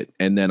like it.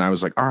 And then I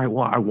was like, all right,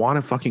 well, I want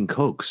a fucking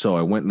Coke. So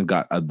I went and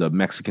got the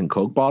Mexican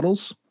Coke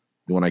bottles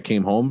when I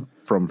came home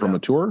from a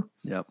tour.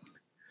 Yep.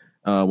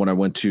 When I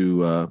went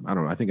to, I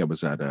don't know, I think I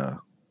was at,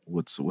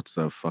 what's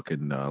the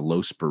fucking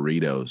Los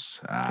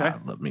Burritos. Okay.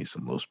 Love me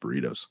some Los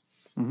Burritos.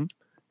 Mm-hmm.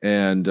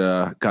 And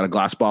got a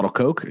glass bottle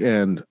Coke,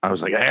 and I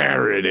was like,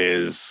 there it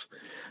is.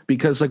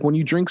 Because like when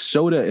you drink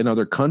soda in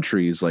other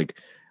countries, like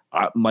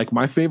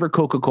my favorite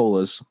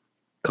Coca-Colas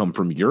come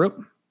from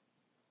Europe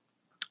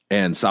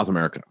and South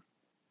America.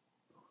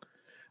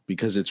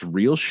 Because it's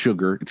real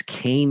sugar, it's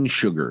cane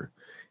sugar.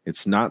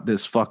 It's not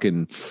this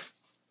fucking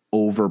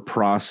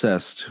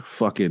over-processed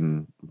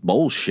fucking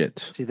bullshit.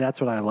 See,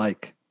 that's what I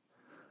like.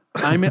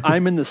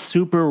 I'm in the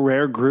super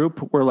rare group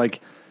where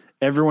like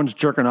everyone's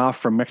jerking off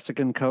from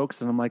Mexican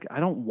Cokes, and I'm like, I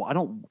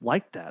don't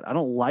like that. I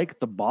don't like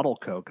the bottle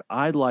Coke.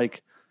 I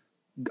want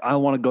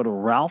to go to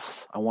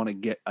Ralph's. I want to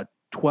get a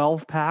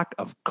 12-pack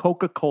of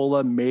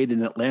Coca-Cola made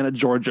in Atlanta,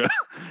 Georgia,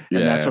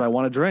 and that's what I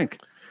want to drink.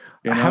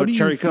 You know, how do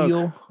cherry you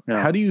feel? Coke.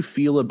 Yeah. How do you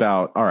feel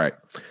about? All right,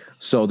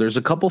 so there's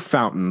a couple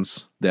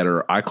fountains that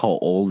I call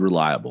old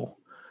reliable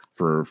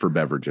for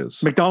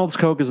beverages. McDonald's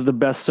Coke is the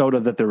best soda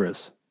that there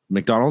is.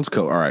 McDonald's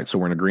Coke. All right, so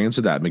we're in agreement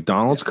with that.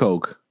 McDonald's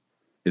Coke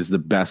is the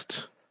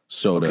best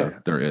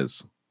soda there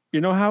is.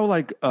 You know how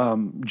like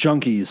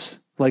junkies,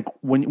 like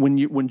when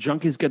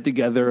junkies get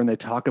together and they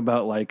talk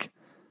about like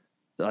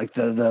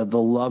the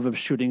love of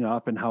shooting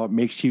up and how it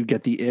makes you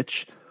get the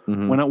itch.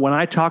 Mm-hmm. When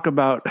I talk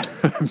about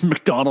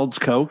McDonald's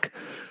Coke,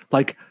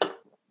 like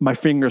my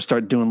fingers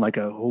start doing like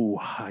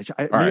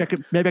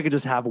maybe I could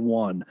just have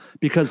one,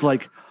 because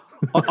like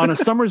on a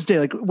summer's day,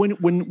 like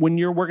when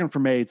you're working for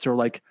mates, or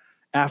like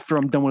after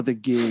I'm done with a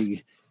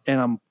gig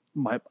and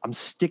I'm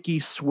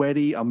sticky,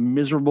 sweaty, I'm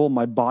miserable,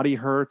 my body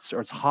hurts,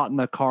 or it's hot in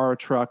the car or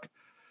truck,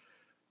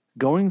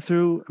 going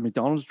through a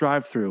McDonald's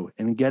drive-through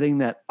and getting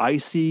that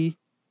icy,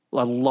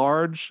 a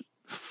large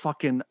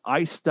fucking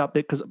iced up,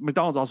 because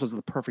McDonald's also has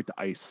the perfect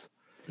ice.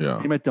 Yeah.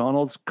 And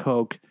McDonald's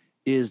Coke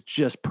is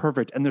just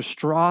perfect. And their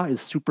straw is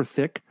super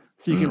thick,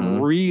 so you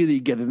can really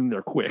get it in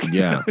there quick.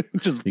 Yeah.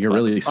 Just you can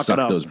really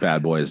suck those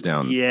bad boys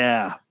down.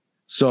 Yeah.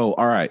 So,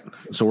 all right.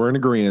 So we're in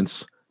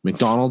agreement.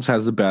 McDonald's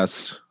has the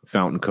best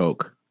fountain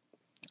Coke.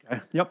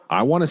 Okay. Yep.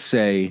 I want to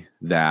say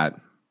that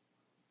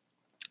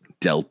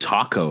Del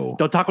Taco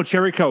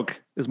Cherry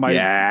Coke is my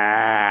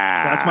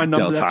that's my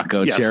number. Del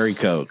Taco Cherry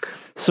Coke.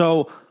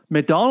 So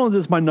McDonald's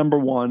is my number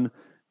one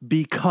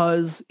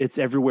because it's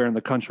everywhere in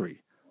the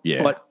country.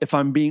 Yeah. But if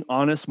I'm being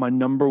honest, my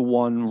number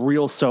one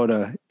real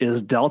soda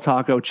is Del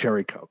Taco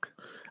Cherry Coke.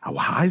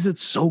 Why is it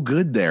so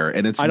good there?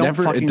 And it's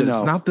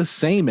not the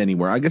same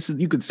anywhere. I guess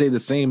you could say the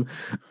same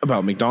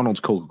about McDonald's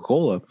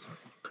Coca-Cola,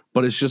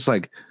 but it's just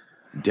like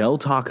Del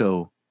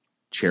Taco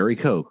Cherry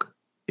Coke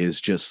is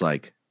just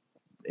like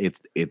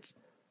it's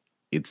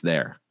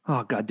there.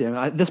 Oh God damn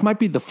it! This might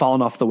be the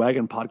Falling Off the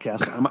Wagon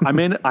podcast.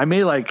 I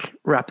may like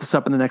wrap this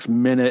up in the next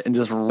minute and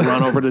just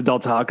run over to Del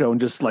Taco and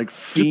just like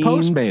just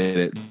Postmate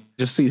it.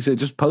 Just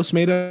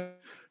Postmate it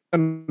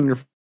on your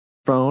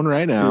phone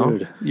right now.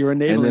 Dude, you're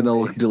enabling and then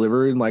it'll me.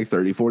 Deliver in like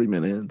 30-40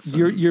 minutes.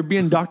 You're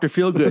being Dr.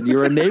 Feelgood.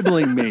 You're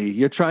enabling me.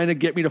 You're trying to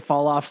get me to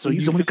fall off so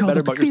he's you feel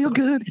better about yourself.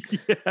 Good.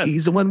 Yes.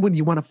 He's the one when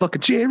you want a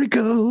fucking Cherry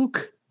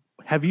Coke.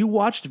 Have you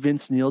watched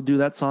Vince Neil do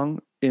that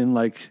song in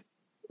like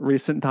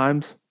recent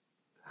times?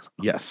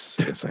 Yes,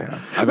 I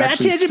have. I've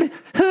actually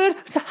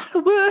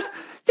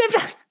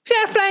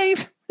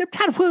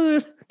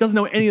doesn't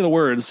know any of the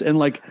words, and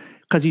like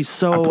because he's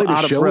so I played a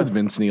out of show breath. with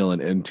Vince Neil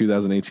in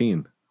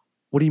 2018.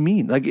 What do you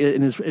mean? Like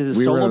in his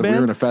We solo were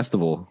band? in a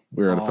festival.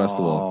 We were at a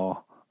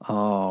festival,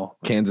 Oh,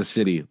 Kansas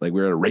City. Like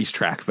we were at a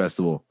racetrack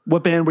festival.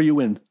 what band were you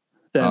in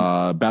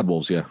then? Bad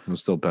Wolves. Yeah, it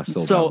was still Bad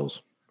So-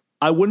 Wolves.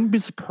 I wouldn't be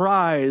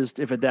surprised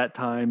if at that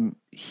time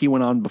he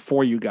went on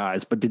before you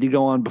guys, but did he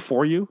go on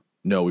before you?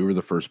 No, we were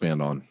the first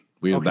band on.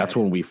 That's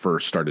when we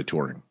first started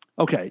touring.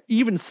 Okay.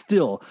 Even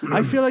still,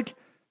 I feel like,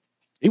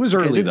 It was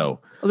early though.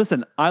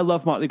 listen, I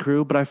love Motley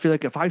Crue, but I feel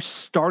like if I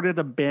started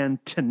a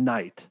band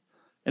tonight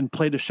and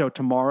played a show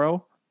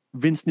tomorrow,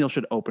 Vince Neil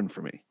should open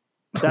for me.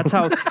 That's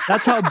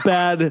how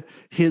bad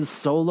his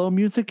solo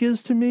music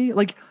is to me.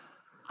 Like,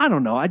 I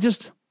don't know.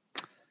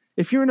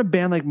 If you're in a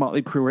band like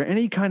Motley Crue or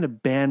any kind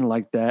of band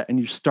like that and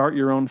you start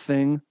your own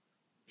thing,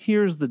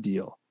 here's the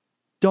deal.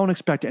 Don't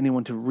expect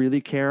anyone to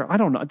really care. I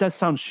don't know. That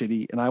sounds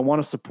shitty, and I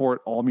want to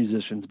support all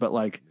musicians, but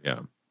like, Yeah.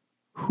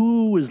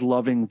 who is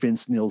loving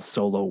Vince Neil's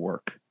solo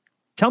work?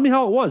 Tell me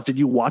how it was. Did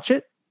you watch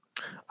it?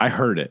 I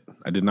heard it.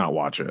 I did not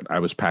watch it. I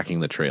was packing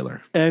the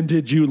trailer. And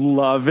did you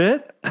love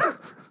it?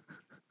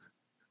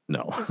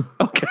 No.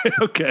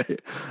 Okay.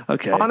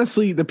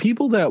 Honestly, the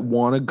people that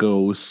want to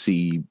go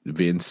see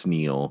Vince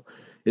Neil,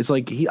 it's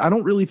like I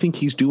don't really think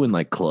he's doing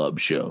like club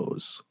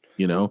shows.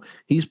 You know,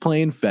 he's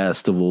playing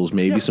festivals,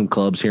 maybe some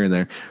clubs here and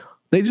there.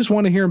 They just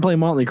want to hear him play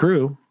Motley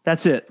Crue.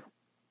 That's it.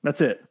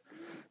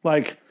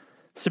 Like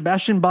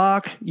Sebastian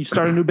Bach, you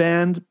start a new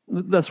band.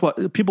 That's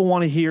what people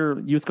want to hear.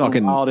 Youth Gone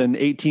Wild and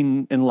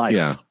 18 in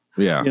Life.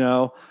 Yeah. You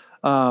know,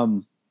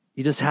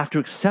 you just have to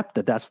accept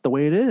that that's the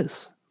way it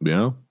is.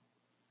 Yeah.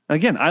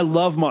 Again, I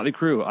love Motley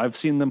Crue. I've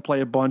seen them play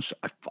a bunch.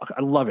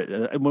 I love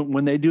it.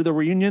 When they do the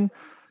reunion,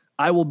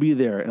 I will be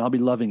there and I'll be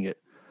loving it.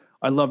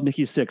 I love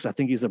Nikki Sixx. I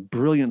think he's a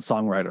brilliant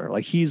songwriter.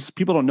 Like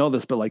people don't know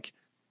this, but like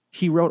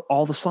he wrote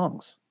all the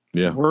songs.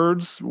 Yeah.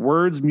 Words,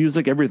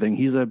 music, everything.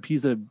 He's a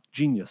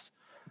genius.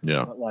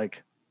 Yeah. But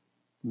like,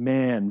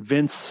 man,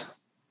 Vince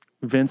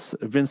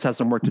has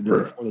some work to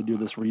do before they do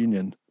this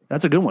reunion.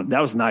 That's a good one. That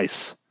was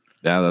nice.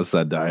 Yeah, that's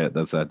that diet.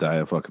 That's that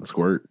diet fucking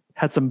squirt.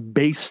 Had some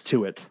bass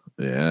to it.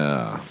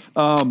 Yeah.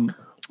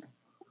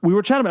 We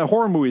were chatting about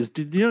horror movies.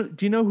 Do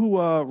you know who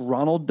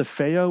Ronald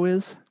DeFeo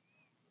is?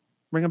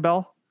 Ring a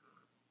bell?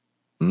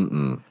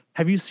 Mm-mm.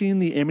 Have you seen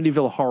the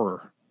Amityville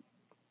Horror?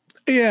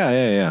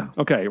 Yeah.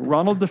 Okay,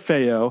 Ronald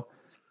DeFeo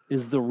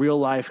is the real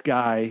life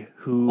guy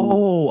who.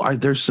 Oh,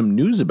 there's some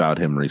news about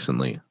him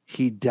recently.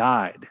 He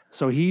died.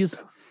 So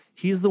he's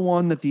the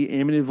one that the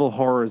Amityville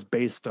Horror is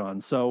based on.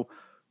 So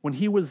when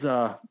he was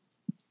how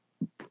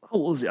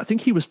old was he? I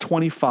think he was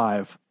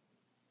 25.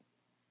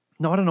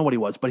 No, I don't know what he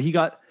was, but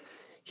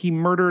he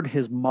murdered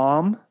his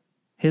mom,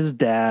 his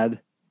dad,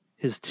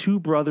 his two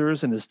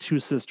brothers, and his two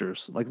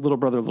sisters, like little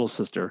brother, little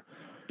sister.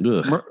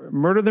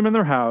 Murdered them in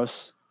their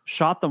house,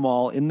 shot them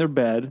all in their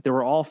bed. They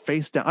were all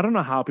face down. I don't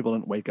know how people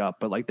didn't wake up,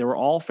 but like they were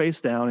all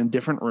face down in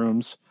different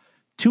rooms.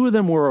 Two of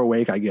them were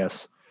awake, I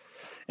guess.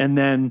 And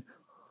then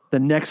the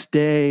next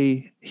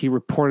day he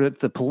reported it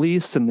to the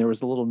police and there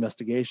was a little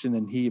investigation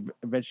and he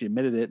eventually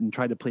admitted it and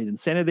tried to plead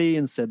insanity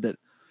and said that,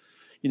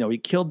 he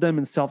killed them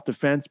in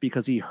self-defense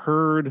because he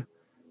heard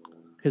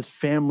his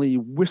family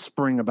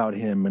whispering about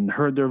him and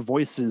heard their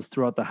voices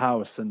throughout the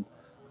house. And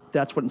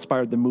that's what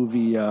inspired the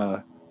movie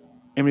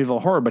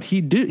Amityville Horror. But he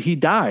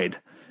died.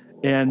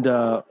 And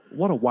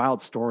what a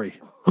wild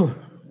story.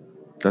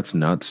 That's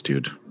nuts,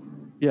 dude.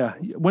 Yeah.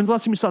 When's the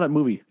last time you saw that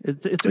movie?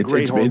 It's a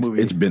great horror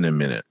movie. It's been a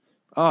minute.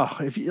 Oh,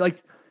 if you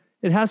like,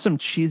 it has some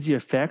cheesy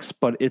effects,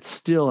 but it's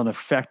still an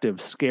effective,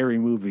 scary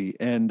movie.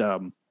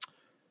 And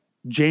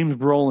James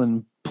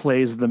Brolin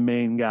plays the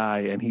main guy,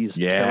 and he's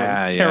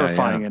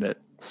terrifying in it.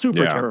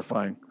 Super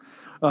terrifying.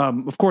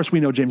 Of course, we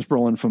know James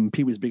Brolin from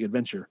Pee-wee's Big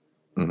Adventure.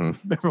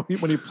 Mm-hmm. Remember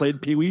when he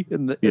played Pee-wee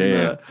in the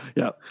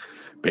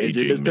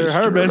Paging Mr.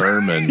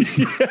 Herman.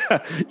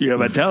 Yeah. You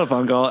have a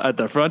telephone call at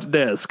the front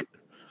desk.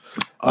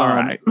 All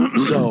right.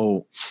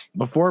 So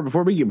before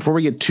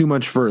we get too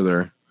much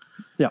further,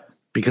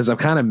 because I've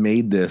kind of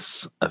made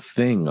this a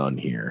thing on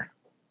here.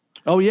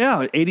 Oh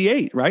yeah,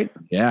 88, right?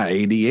 Yeah,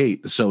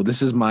 88. So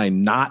this is my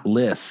not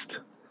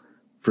list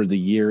for the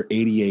year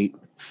 88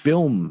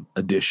 film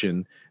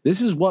edition.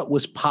 This is what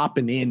was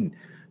popping in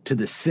to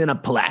the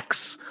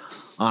Cineplex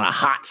on a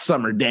hot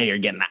summer day. You're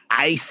getting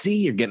icy,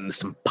 you're getting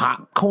some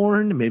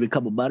popcorn, maybe a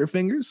couple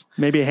Butterfingers.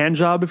 Maybe a hand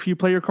job if you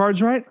play your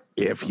cards right.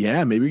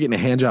 Maybe you're getting a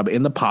hand job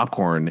in the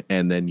popcorn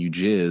and then you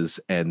jizz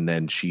and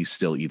then she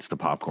still eats the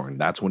popcorn.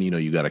 That's when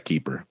you got to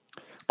keep her.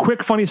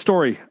 Quick funny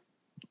story.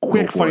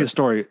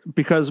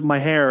 Because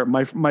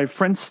my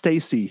friend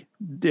Stacy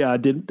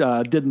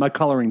did my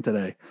coloring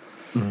today.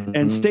 Mm-hmm.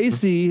 And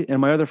Stacy and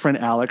my other friend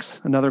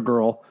Alex, another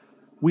girl,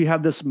 we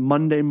have this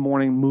Monday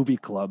morning movie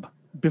club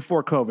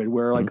before COVID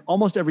where like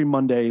almost every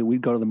Monday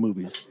we'd go to the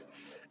movies.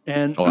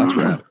 And that's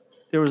rad.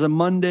 There was a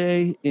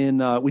Monday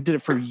we did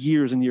it for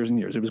years and years and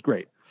years. It was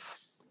great.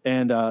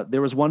 And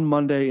there was one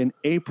Monday in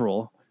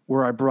April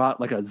where I brought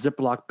like a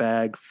Ziploc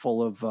bag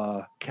full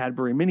of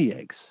Cadbury mini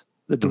eggs,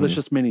 the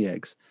delicious mini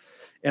eggs.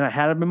 And I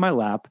had them in my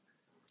lap.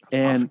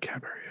 And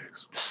Cadbury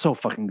eggs. So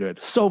fucking good.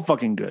 So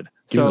fucking good.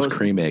 Give me So those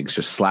cream eggs.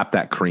 Just slap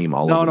that cream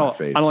all no, over no, my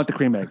face. I don't like the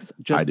cream eggs.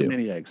 Just I do. the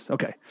mini eggs.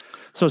 Okay.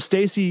 So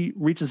Stacy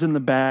reaches in the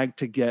bag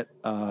to get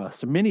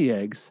some mini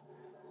eggs,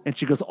 and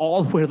she goes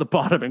all the way to the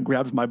bottom and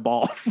grabs my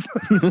balls.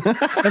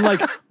 And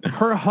like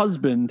her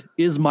husband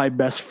is my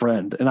best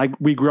friend, and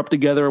we grew up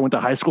together, went to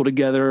high school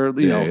together.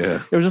 You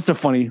know, it was just a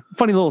funny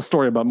little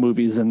story about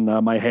movies and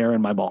my hair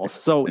and my balls.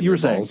 So And you were your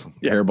saying balls,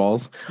 hair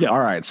balls. Yeah. All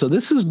right. So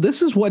this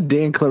is what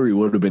Dan Clary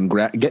would have been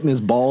getting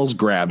his balls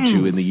grabbed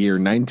to in the year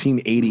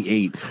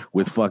 1988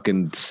 with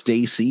fucking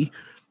Stacy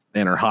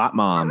and her hot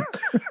mom.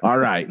 All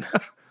right.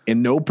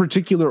 In no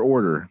particular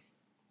order.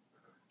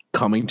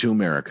 Coming to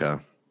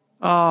America.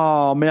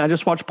 Oh man, I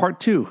just watched part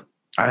 2.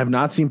 I have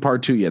not seen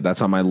part 2 yet.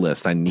 That's on my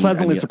list.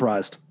 Pleasantly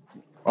surprised.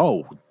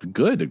 Oh,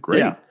 good. Great.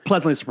 Yeah,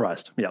 pleasantly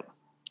surprised. Yep.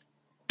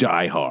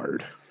 Die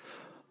Hard.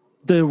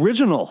 The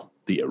original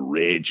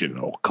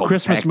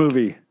Christmas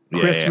movie.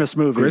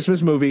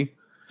 Christmas movie.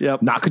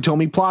 Yep.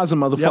 Nakatomi Plaza,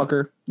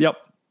 motherfucker. Yep.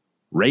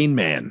 Rain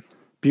Man.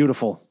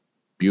 Beautiful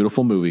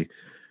Movie.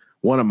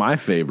 One of my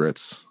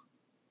favorites,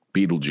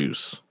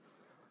 Beetlejuice.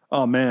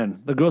 Oh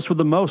man, The Ghost with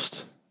the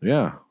Most.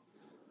 Yeah.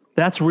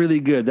 That's really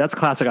good. That's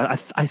classic.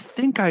 I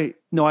think I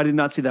did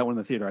not see that one in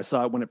the theater. I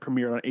saw it when it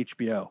premiered on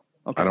HBO.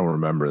 Okay. I don't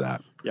remember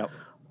that. Yep.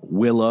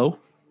 Willow.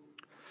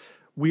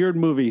 Weird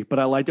movie, but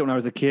I liked it when I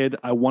was a kid.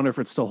 I wonder if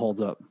it still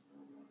holds up.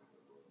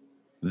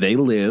 They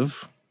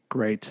Live.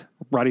 Great.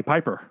 Roddy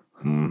Piper.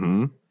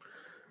 Mm-hmm.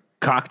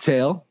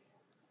 Cocktail.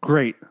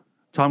 Great.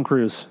 Tom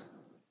Cruise.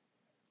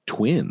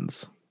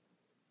 Twins.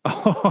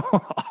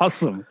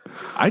 Awesome.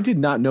 I did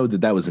not know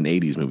that was an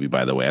 80s movie,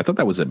 by the way. I thought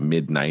that was a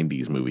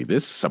mid-90s movie.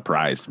 This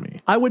surprised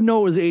me. I would know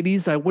it was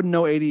 80s. I wouldn't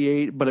know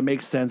 88, but it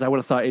makes sense. I would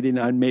have thought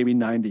 89, maybe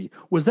 90.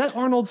 Was that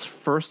Arnold's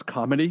first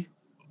comedy?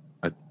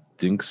 I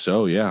think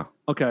so, yeah.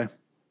 Okay.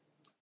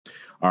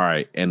 All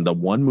right. And the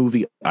one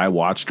movie I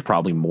watched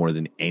probably more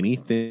than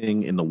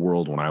anything in the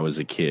world when I was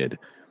a kid,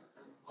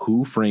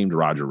 Who Framed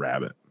Roger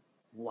Rabbit?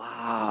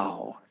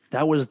 Wow.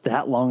 That was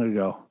that long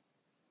ago.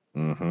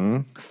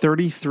 Mm-hmm.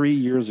 33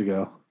 years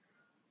ago.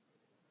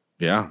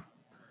 Yeah.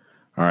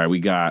 All right,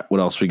 what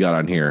else we got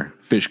on here?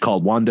 Fish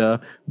Called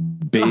Wanda,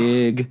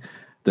 Big,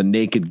 The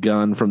Naked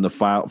Gun from the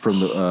Files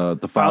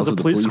of the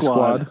Police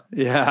Squad.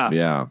 Yeah.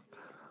 Yeah.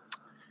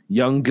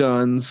 Young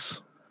Guns.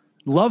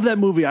 Love that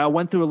movie. I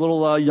went through a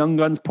little Young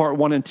Guns Part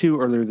 1 and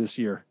 2 earlier this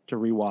year to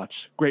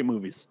rewatch. Great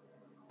movies.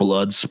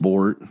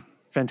 Bloodsport.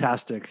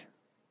 Fantastic.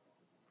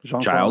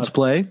 Child's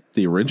Play,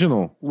 the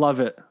original. Love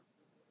it.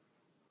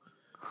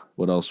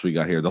 What else we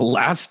got here? The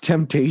Last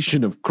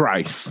Temptation of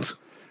Christ.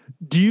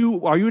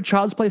 Are you a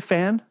Child's Play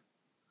fan?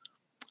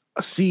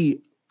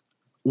 See,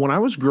 when I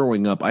was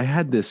growing up, I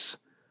had this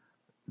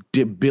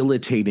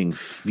debilitating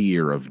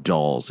fear of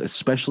dolls,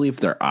 especially if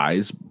their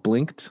eyes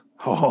blinked.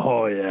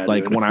 Oh, yeah.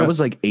 Like dude. when I was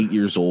like 8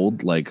 years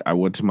old, like I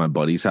went to my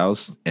buddy's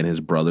house and his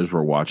brothers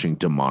were watching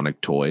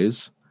Demonic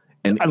Toys.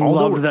 And I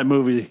loved that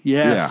movie.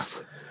 Yes.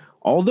 Yeah,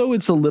 although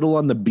it's a little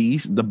on the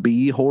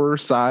B horror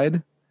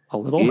side. A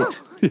little?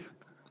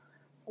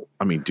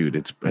 I mean,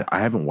 dude, I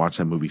haven't watched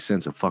that movie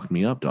since. It fucked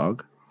me up,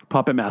 dog.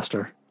 Puppet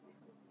Master.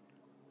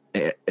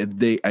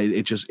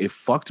 It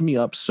fucked me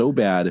up so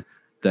bad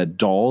that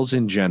dolls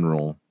in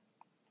general,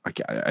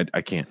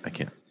 I can't.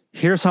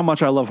 Here's how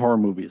much I love horror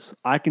movies.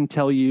 I can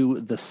tell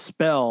you the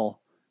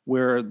spell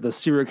where the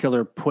serial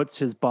killer puts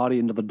his body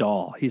into the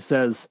doll. He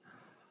says,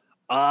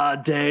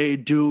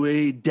 Ade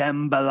Dewey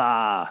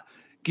Dembala,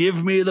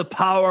 give me the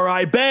power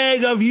I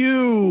beg of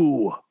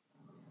you.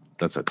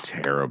 That's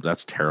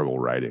terrible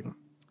writing.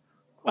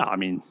 Well, I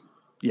mean,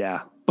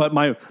 yeah, but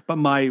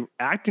my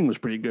acting was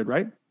pretty good,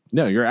 right?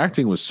 No, your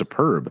acting was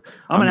superb.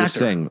 I'm just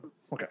actor. saying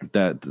Okay.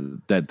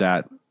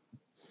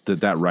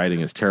 that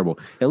writing is terrible.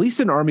 At least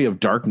in Army of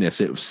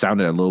Darkness, it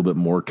sounded a little bit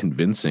more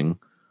convincing.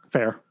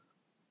 Fair.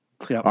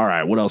 Yeah. All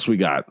right, what else we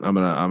got? I'm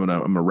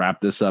gonna wrap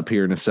this up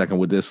here in a second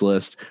with this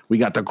list. We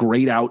got The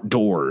Great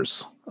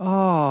Outdoors.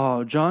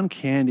 Oh, John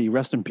Candy,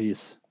 rest in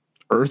peace.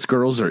 Earth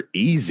Girls Are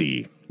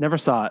Easy. Never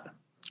saw it.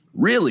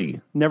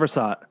 Really? Never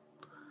saw it.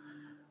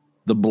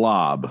 The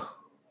Blob.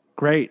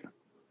 Great.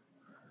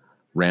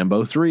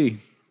 Rambo 3.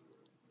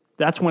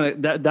 That's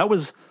when that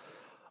was.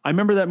 I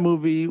remember that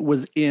movie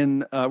was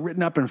written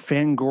up in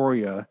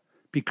Fangoria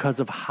because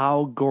of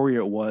how gory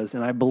it was,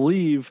 and I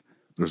believe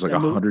there's like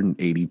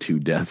 182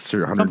 deaths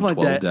or 112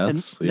 something like that.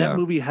 deaths. And that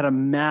movie had a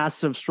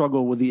massive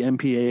struggle with the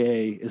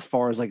MPAA as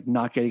far as like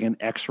not getting an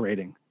X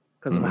rating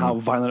because of how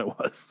violent it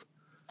was.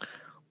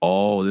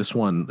 Oh, this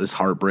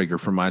heartbreaker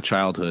from my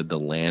childhood, The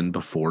Land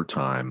Before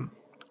Time.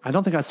 I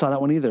don't think I saw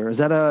that one either.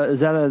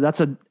 That's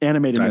an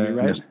animated movie,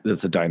 right?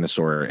 It's a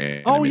dinosaur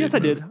animated Oh, yes,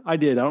 movie. I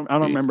did. I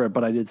don't remember it,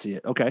 but I did see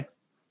it. Okay.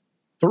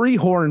 Three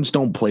Horns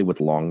Don't Play with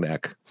Long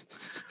Neck.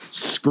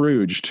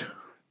 Scrooged.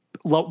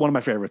 One of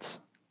my favorites.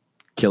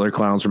 Killer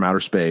Clowns from Outer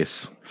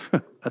Space.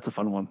 That's a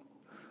fun one.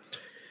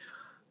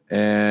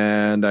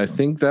 And I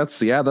think that's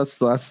the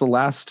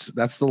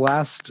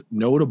last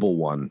notable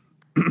one.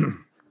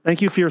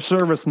 Thank you for your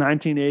service,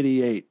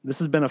 1988. This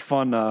has been a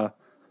fun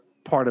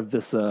part of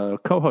this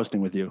co-hosting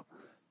with you.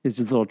 It's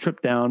just a little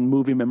trip down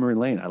movie memory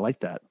lane. I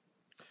like that.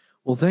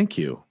 Well, thank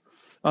you.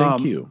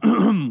 Thank you.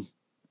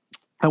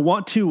 I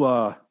want to,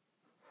 for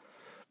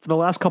the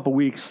last couple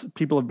weeks,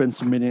 people have been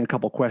submitting a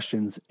couple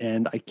questions,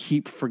 and I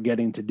keep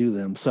forgetting to do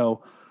them.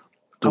 So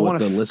I want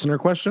the listener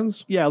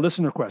questions? Yeah,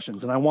 listener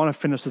questions. And I want to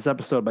finish this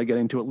episode by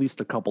getting to at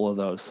least a couple of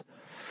those.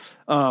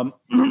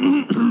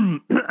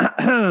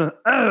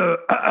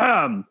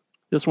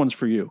 This one's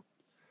for you.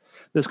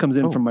 This comes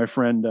in from my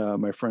friend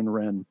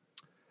Ren.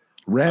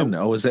 Ren.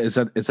 Is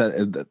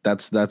that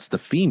that's the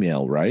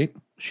female, right?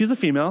 She's a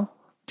female.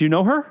 Do you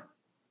know her?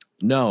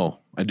 No,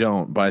 I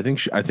don't. But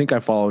I think I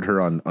followed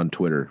her on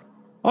Twitter.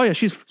 Oh yeah,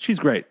 she's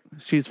great.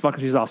 She's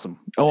awesome.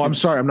 I'm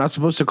sorry. I'm not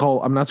supposed to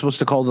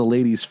call the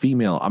ladies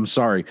female. I'm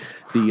sorry.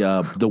 The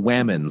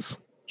whammons.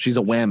 She's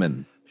a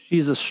whammon.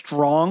 She's a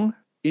strong,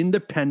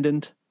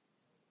 independent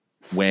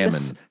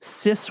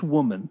cis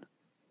woman.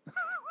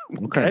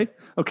 Okay.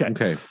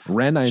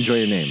 Ren, I enjoy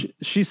your name.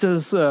 She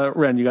says,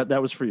 Ren,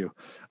 that was for you.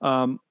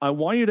 I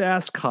want you to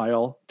ask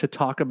Kyle to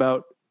talk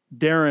about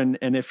Darren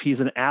and if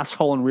he's an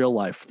asshole in real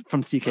life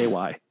from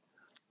CKY.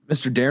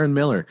 Mr. Darren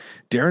Miller.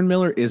 Darren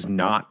Miller is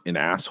not an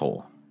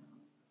asshole.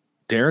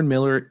 Darren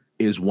Miller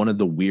is one of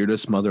the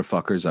weirdest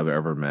motherfuckers I've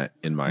ever met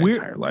in my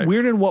entire life.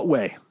 Weird in what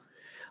way?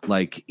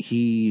 Like,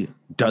 he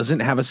doesn't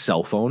have a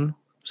cell phone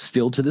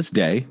still to this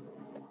day.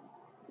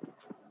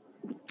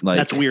 Like,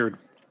 that's weird.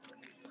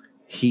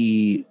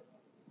 He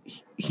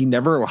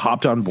never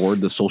hopped on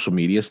board the social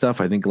media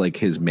stuff. I think like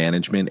his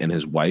management and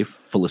his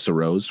wife, Felissa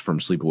Rose from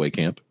Sleepaway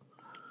Camp.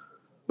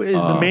 Is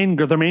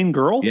the main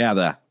girl? Yeah,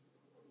 that.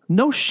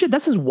 No shit,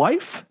 that's his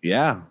wife?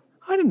 Yeah.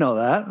 I didn't know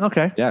that.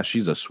 Okay. Yeah,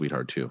 she's a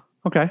sweetheart too.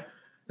 Okay.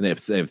 And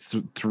they have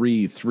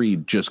three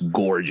just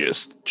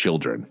gorgeous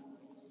children.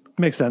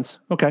 Makes sense.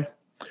 Okay.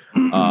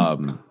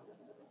 Darren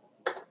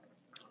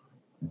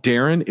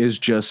is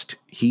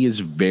he is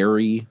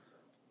very,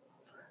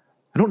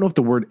 I don't know if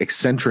the word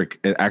eccentric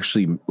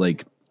actually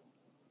like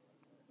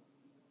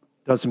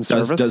does him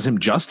service? Does him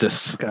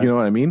justice. Okay. You know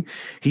what I mean?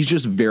 He's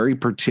just very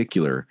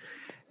particular.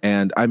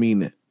 And I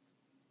mean,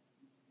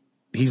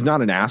 he's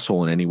not an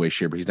asshole in any way,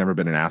 shape. He's never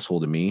been an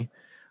asshole to me,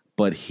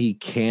 but he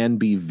can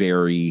be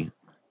very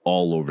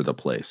all over the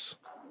place.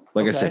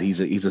 Like I said, he's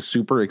a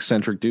super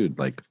eccentric dude.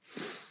 Like,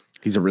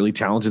 he's a really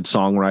talented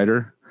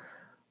songwriter.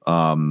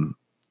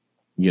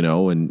 You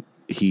know, and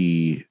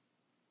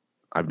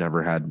I've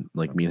never had,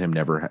 like, me and him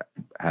never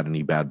had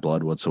any bad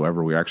blood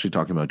whatsoever. We're actually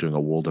talking about doing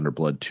a World Under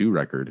Blood 2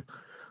 record.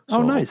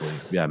 So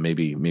nice. Yeah,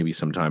 maybe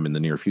sometime in the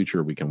near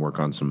future we can work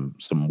on some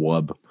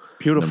WUB.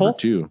 Beautiful. Number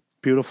 2.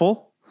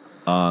 Beautiful.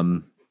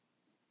 But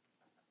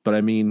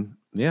I mean,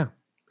 yeah,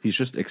 he's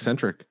just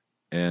eccentric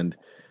and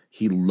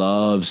he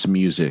loves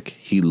music.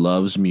 He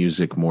loves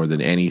music more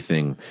than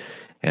anything,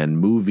 and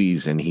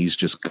movies. And he's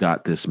just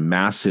got this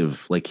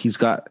massive, like, he's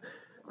got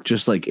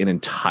just like an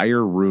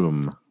entire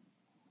room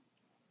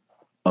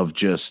of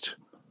just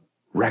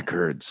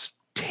records,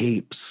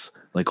 tapes,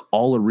 like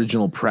all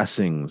original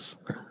pressings.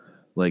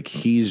 Like,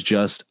 he's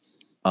just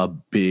a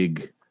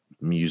big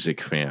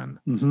music fan.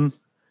 Mm-hmm.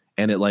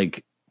 And it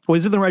like, well,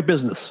 he's in the right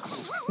business.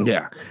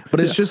 Yeah.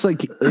 But it's just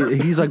like,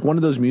 he's like one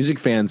of those music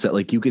fans that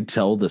like you could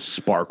tell the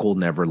sparkle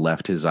never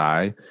left his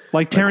eye.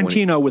 Like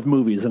Tarantino with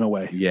movies in a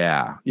way.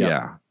 Yeah. Yep.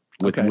 Yeah.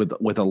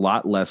 With a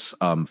lot less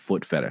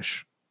foot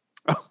fetish.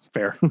 Oh,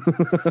 fair.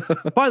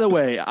 By the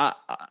way, I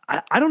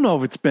don't know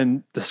if it's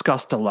been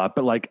discussed a lot,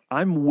 but like,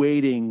 I'm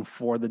waiting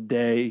for the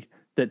day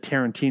that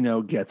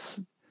Tarantino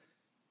gets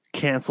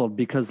canceled,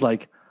 because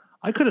like,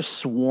 I could have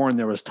sworn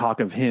there was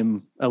talk of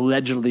him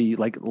allegedly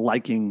like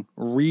liking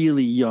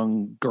really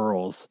young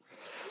girls.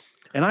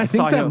 And I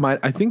think that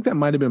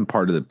might have been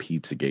part of the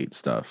Pizzagate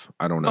stuff.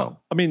 I don't know.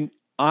 I mean,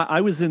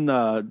 I was in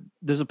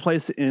there's a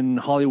place in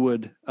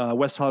Hollywood,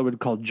 West Hollywood,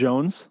 called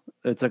Jones.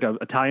 It's like an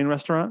Italian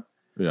restaurant.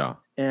 Yeah.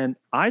 And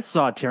I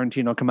saw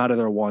Tarantino come out of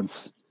there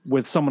once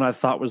with someone I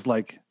thought was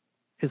like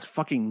his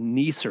fucking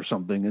niece or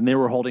something, and they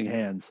were holding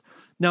hands.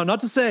 Now,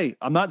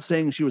 I'm not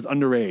saying she was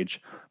underage,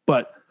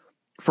 but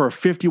for a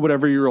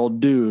 50-whatever-year-old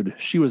dude,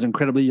 she was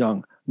incredibly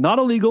young. Not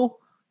illegal.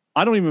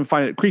 I don't even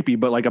find it creepy,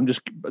 but like,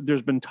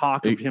 there's been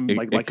talk of him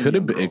like it could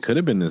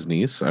have been his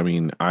niece. I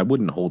mean, I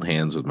wouldn't hold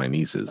hands with my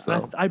nieces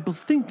though. I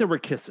think there were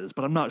kisses,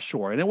 but I'm not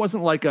sure. And it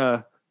wasn't like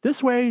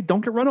this way,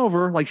 don't get run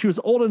over. Like, she was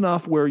old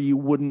enough where you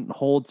wouldn't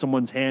hold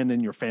someone's hand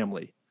in your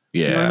family.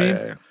 Yeah. You know what I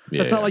mean?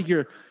 Yeah. It's not like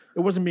it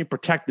wasn't being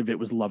protective. It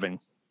was loving.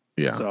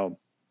 Yeah. So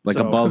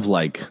above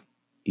like,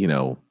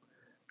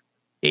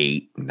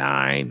 8,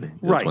 9,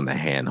 that's right, when the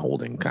hand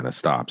holding kind of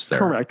stops there.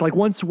 Correct. Like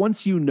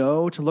once you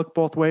know to look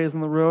both ways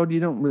on the road,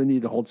 you don't really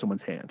need to hold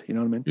someone's hand. You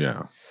know what I mean?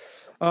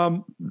 Yeah.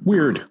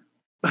 Weird.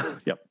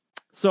 Yep.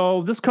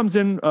 So this comes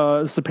in.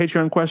 This is a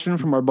Patreon question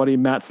from our buddy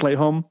Matt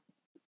Slateholm.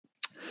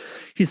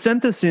 He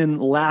sent this in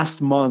last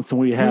month,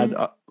 and we had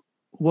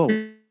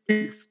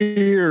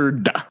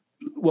weird.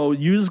 Well,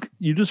 you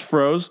just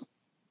froze,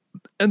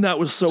 and that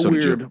was so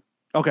weird.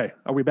 Okay,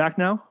 are we back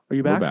now? Are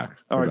you back? We're back.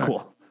 All right,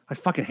 cool. I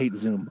fucking hate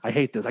Zoom. I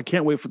hate this. I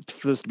can't wait for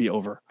this to be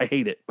over. I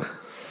hate it.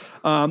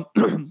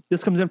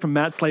 This comes in from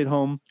Matt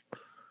Slateholm.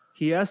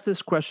 He asked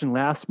this question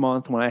last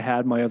month when I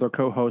had my other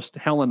co-host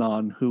Helen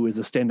on, who is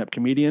a stand-up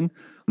comedian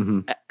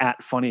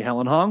at Funny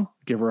Helen Hong.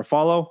 Give her a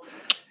follow.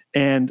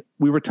 And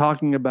we were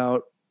talking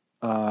about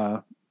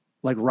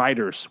like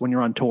riders when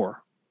you're on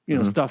tour, you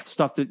know,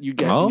 stuff that you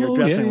get in your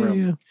dressing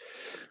room. Yeah.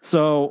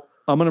 So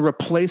I'm going to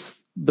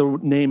replace the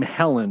name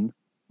Helen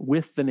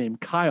with the name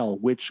Kyle,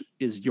 which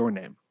is your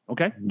name.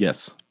 Okay.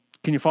 Yes.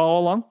 Can you follow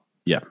along?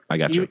 Yeah, I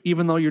got you.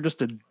 Even though you're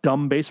just a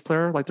dumb bass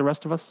player like the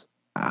rest of us?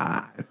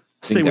 I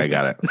think I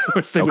got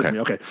it. Stay with me.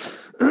 Okay.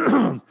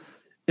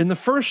 In the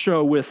first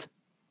show with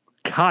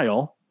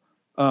Kyle,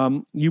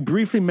 you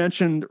briefly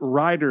mentioned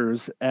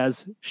riders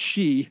as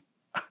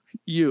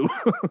you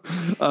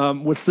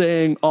was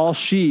saying all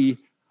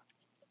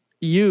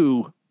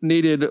you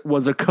needed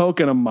was a Coke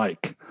and a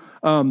mic.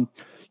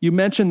 You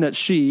mentioned that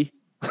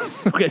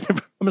okay, I'm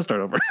gonna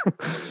start over.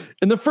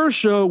 In the first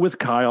show with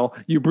Kyle,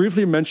 you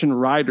briefly mentioned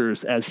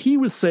riders as he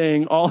was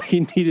saying all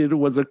he needed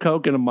was a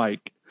Coke and a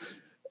mic.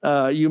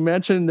 You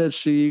mentioned that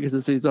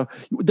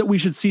that we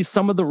should see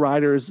some of the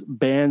riders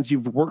bands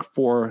you've worked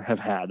for have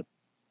had.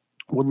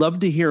 Would love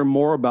to hear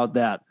more about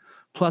that.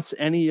 Plus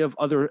any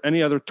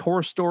other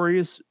tour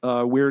stories,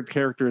 weird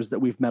characters that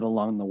we've met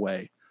along the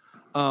way.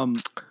 I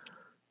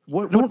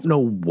don't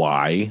know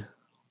why,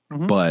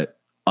 but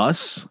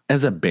us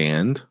as a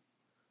band,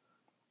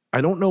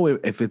 I don't know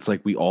if it's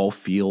like we all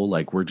feel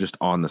like we're just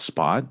on the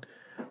spot,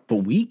 but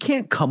we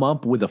can't come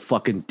up with a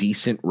fucking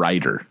decent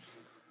writer.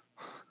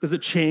 Does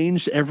it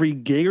change every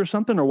gig or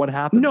something, or what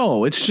happens?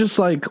 No, it's just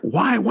like,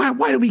 why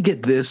do we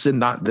get this and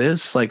not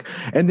this? Like,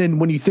 and then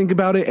when you think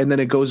about it, and then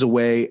it goes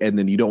away, and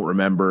then you don't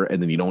remember,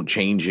 and then you don't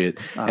change it,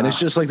 and it's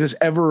just like this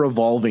ever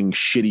evolving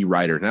shitty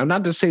writer. Now,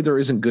 not to say there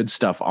isn't good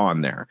stuff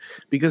on there,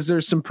 because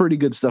there's some pretty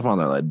good stuff on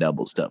there, like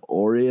double stuff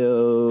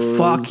Oreos.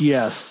 Fuck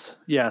yes,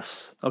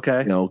 okay.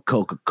 You know,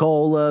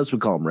 Coca-Colas, we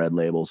call them red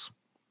labels.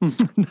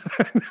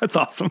 That's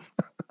awesome.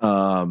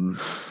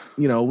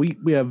 You know,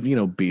 we have, you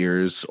know,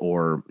 beers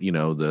or, you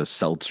know, the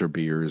seltzer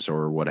beers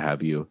or what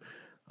have you.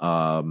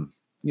 You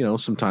know,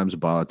 sometimes a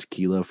bottle of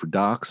tequila for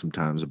Doc,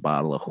 sometimes a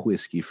bottle of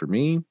whiskey for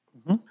me.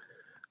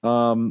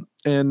 And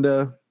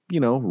you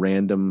know,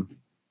 random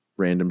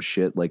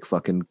shit like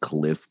fucking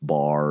Cliff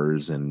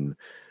bars and,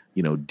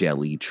 you know,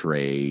 deli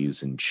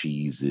trays and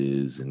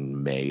cheeses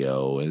and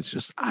mayo. And it's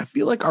just, I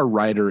feel like our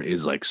writer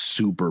is like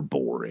super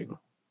boring.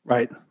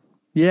 Right.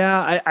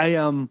 Yeah,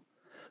 I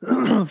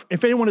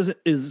if anyone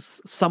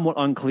is somewhat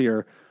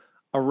unclear,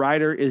 a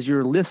rider is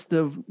your list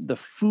of the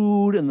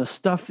food and the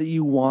stuff that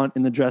you want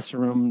in the dressing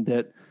room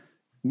that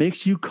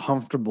makes you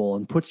comfortable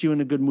and puts you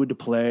in a good mood to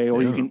play,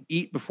 or you can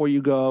eat before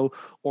you go,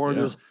 or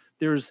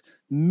there's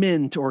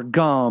mint or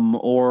gum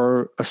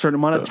or a certain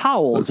amount of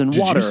towels and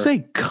water. Did you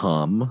say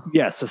cum?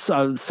 Yes,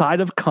 a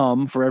side of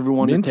cum for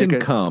everyone mint to take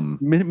and cum.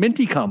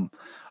 Minty cum.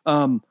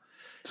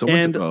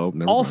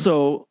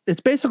 Also,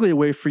 it's basically a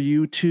way for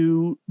you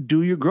to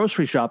do your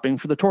grocery shopping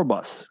for the tour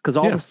bus, because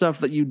all the stuff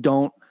that you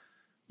don't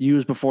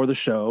use before the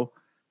show,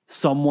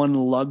 someone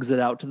lugs it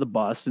out to the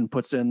bus and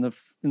puts it in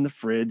the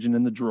fridge and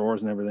in the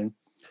drawers and everything.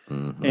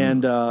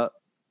 And the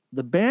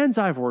bands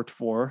I've worked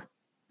for,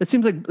 it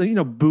seems like, you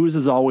know, booze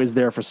is always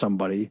there for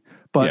somebody.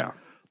 But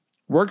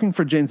working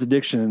for Jane's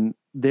Addiction,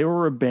 they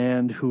were a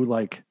band who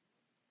like.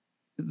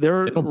 They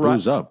don't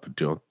booze up,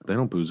 do they?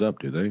 Don't booze up,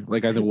 do they?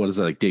 Like, I think, what is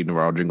that? Like Dave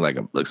Navarro drink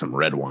like some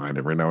red wine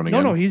every now and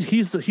again. No,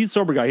 he's a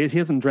sober guy. He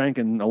hasn't drank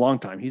in a long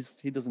time.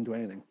 He doesn't do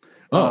anything.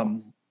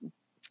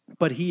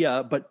 But you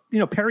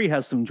know, Perry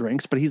has some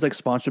drinks, but he's like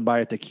sponsored by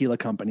a tequila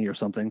company or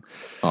something.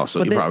 Oh,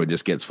 so he probably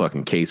just gets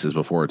fucking cases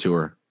before a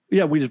tour.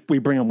 Yeah, we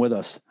bring them with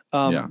us.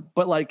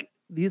 But like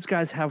these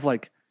guys have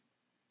like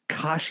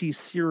Kashi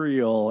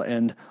cereal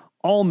and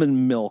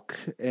almond milk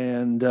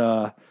and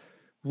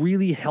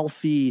really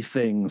healthy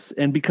things.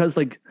 And because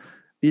like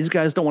these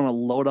guys don't want to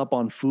load up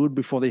on food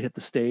before they hit the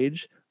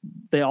stage,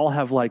 they all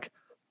have like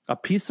a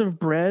piece of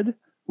bread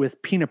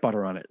with peanut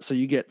butter on it. So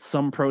you get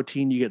some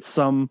protein, you get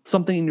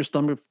something in your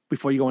stomach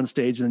before you go on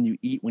stage, and then you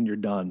eat when you're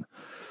done.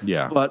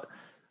 Yeah. But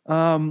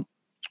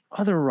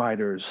other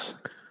riders,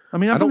 I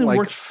mean, I've only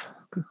worked.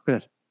 Go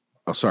ahead.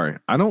 Oh, sorry.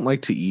 I don't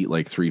like to eat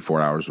like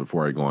 3-4 hours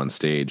before I go on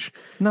stage.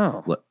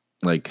 No.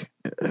 Like,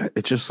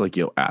 it's just like,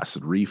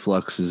 acid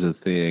reflux is a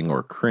thing,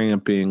 or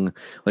cramping.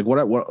 Like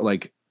what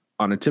like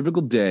on a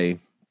typical day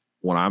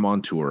when I'm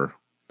on tour,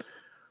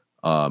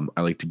 I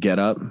like to get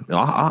up.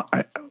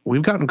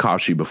 We've gotten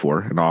Kashi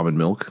before, and almond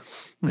milk.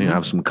 You know,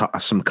 have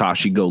some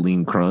Kashi Go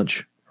Lean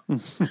Crunch.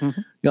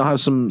 You'll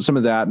have some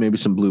of that, maybe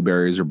some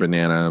blueberries or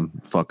banana.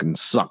 Fucking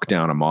suck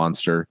down a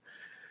monster.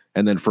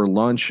 And then for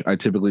lunch, I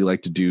typically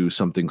like to do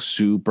something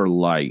super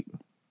light.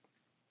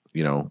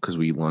 You know, because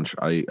we lunch.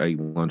 I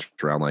lunch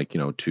around like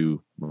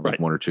 2, right.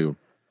 1 or 2.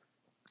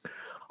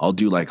 I'll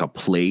do like a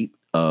plate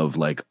of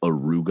like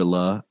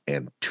arugula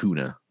and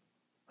tuna.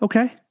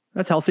 Okay,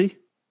 that's healthy.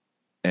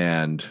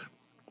 And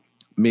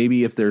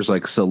maybe if there's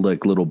like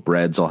little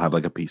breads, I'll have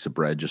like a piece of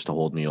bread just to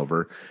hold me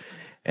over.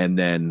 And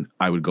then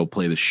I would go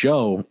play the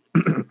show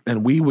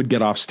and we would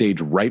get off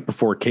stage right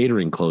before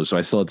catering closed. So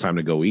I still had time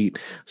to go eat.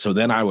 So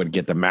then I would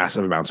get the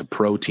massive amounts of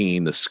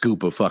protein, the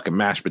scoop of fucking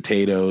mashed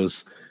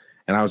potatoes.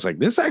 And I was like,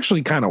 this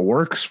actually kind of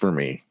works for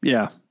me.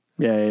 Yeah.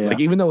 Like,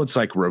 even though it's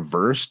like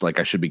reversed, like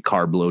I should be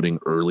carb loading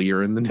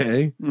earlier in the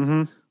day,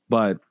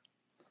 but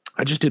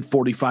I just did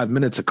 45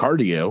 minutes of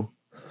cardio.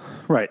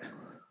 Right.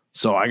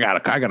 So I got a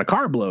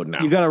carb load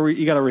now. You got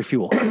to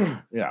refuel.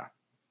 Yeah.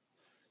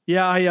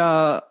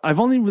 Yeah. I've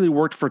only really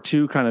worked for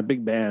two kind of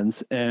big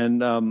bands,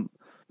 and the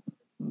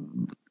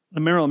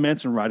Marilyn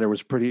Manson rider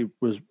was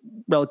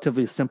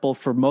relatively simple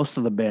for most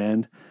of the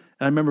band.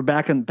 And I remember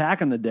back in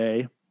the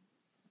day,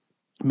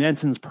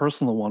 Manson's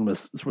personal one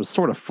was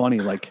sort of funny.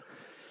 Like,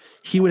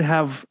 he would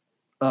put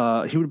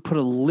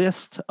a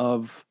list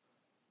of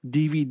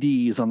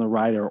DVDs on the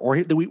rider,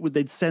 or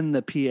they'd send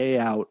the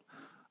PA out,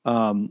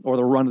 or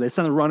the runner. They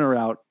send the runner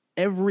out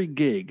every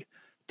gig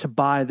to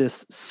buy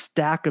this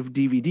stack of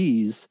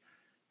DVDs,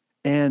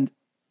 and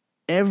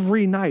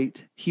every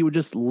night he would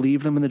just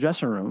leave them in the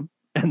dressing room,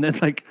 and then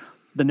like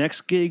the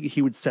next gig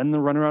he would send the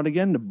runner out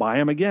again to buy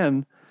them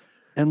again,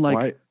 and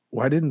like.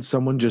 Why didn't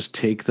someone just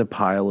take the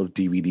pile of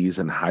DVDs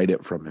and hide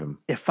it from him?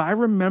 If I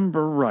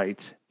remember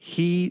right,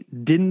 he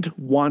didn't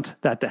want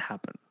that to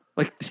happen.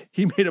 Like,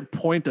 he made a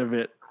point of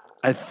it,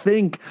 I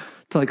think,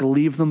 to like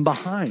leave them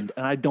behind.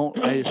 And I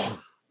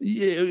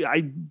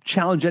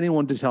challenge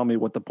anyone to tell me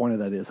what the point of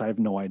that is. I have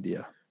no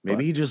idea.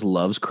 Maybe he just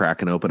loves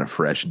cracking open a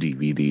fresh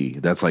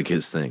DVD. That's like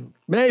his thing.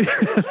 Maybe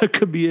that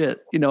could be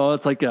it. You know,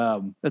 it's like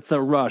it's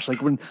the rush.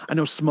 Like, when I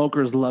know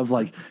smokers love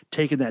like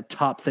taking that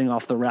top thing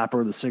off the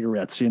wrapper of the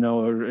cigarettes. You know,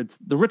 or it's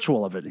the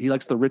ritual of it. He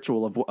likes the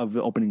ritual of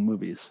opening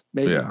movies.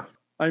 Maybe. Yeah.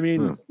 I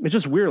mean, It's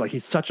just weird. Like,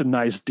 he's such a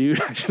nice dude.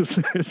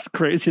 It's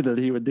crazy that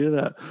he would do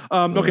that.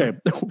 Okay,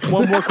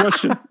 one more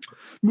question.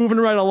 Moving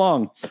right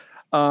along.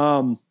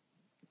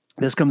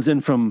 This comes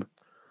in from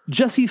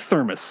Jesse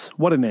Thermos.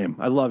 What a name!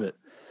 I love it.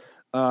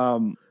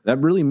 That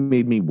really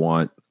made me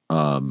want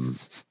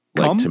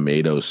like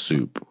tomato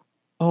soup.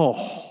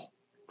 Oh,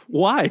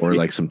 why? Or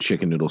like some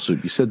chicken noodle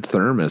soup. You said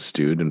thermos,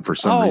 dude, and for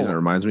some reason it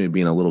reminds me of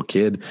being a little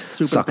kid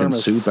sucking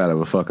soup out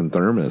of a fucking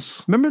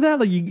thermos. Remember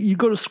that? Like, you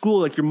go to school,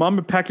 like your mom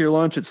would pack your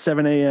lunch at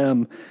 7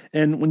 a.m.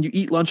 and when you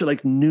eat lunch at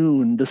like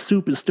noon, the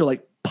soup is still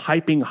like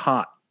piping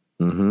hot.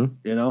 Mm-hmm.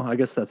 You know, I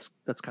guess that's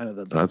kind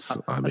of that's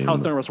how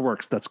thermos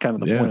works. That's kind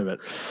of the point of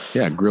it.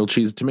 Yeah, grilled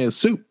cheese tomato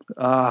soup.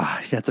 Yeah,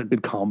 it's a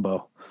good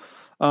combo.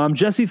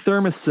 Jesse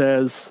Thermos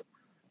says,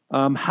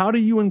 how do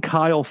you and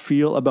Kyle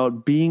feel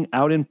about being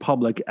out in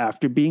public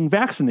after being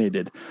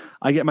vaccinated?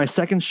 I get my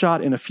second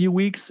shot in a few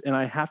weeks, and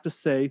I have to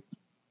say,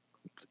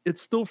 it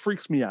still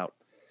freaks me out.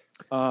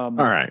 All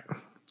right.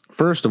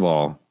 First of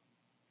all,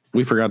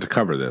 we forgot to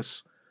cover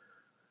this.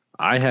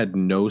 I had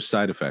no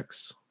side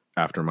effects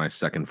after my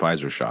second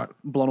Pfizer shot.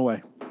 Blown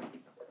away.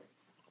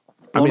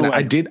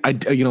 I did.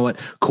 You know what?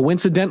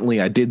 Coincidentally,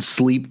 I did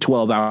sleep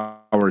 12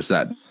 hours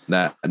that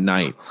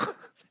night.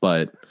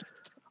 But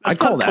I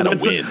call that a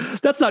win.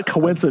 That's not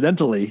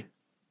coincidentally.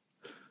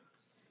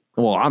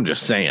 Well, I'm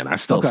just saying, I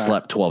still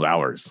slept 12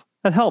 hours.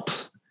 That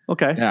helps.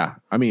 Okay. Yeah.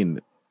 I mean,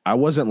 I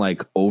wasn't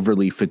like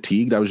overly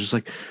fatigued. I was just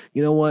like,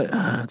 you know what?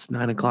 It's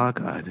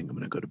 9:00. I think I'm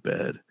going to go to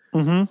bed.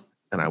 Mm-hmm.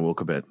 And I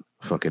woke up at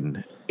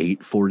fucking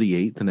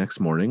 8:48 the next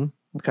morning.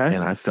 Okay.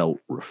 And I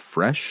felt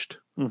refreshed.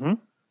 Mm-hmm.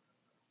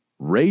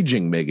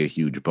 Raging mega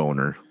huge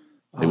boner.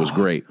 It was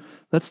great.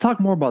 Let's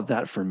talk more about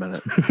that for a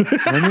minute.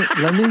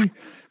 let me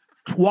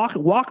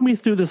walk me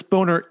through this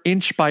boner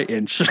inch by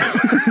inch.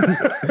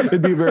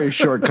 It'd be a very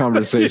short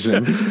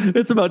conversation.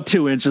 It's about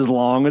 2 inches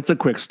long. It's a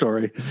quick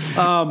story.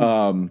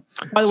 By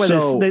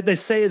the way, they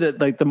say that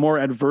like the more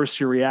adverse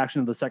your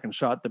reaction to the second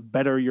shot, the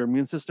better your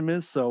immune system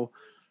is. So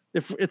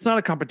if it's not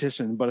a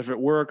competition, but if it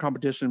were a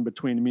competition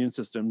between immune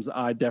systems,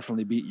 I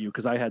definitely beat you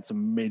because I had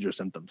some major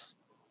symptoms.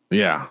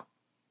 Yeah.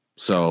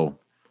 So,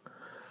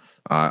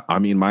 I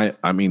do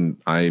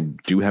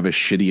have a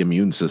shitty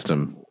immune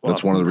system.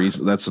 That's one of the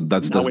reasons. That's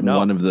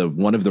one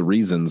of the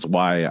reasons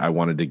why I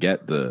wanted to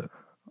get the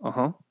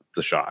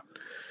shot.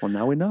 Well,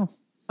 now we know.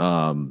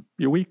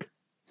 You're weak.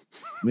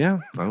 Yeah,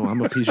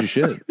 I'm a piece of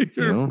shit.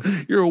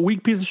 You're a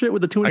weak piece of shit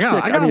with a 2-inch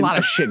stick. I got a lot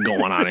of shit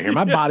going on in here.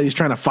 My body's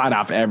trying to fight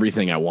off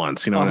everything at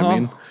once. You know what I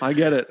mean? I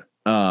get it.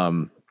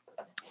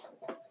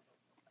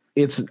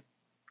 It's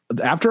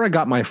after I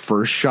got my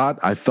first shot,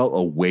 I felt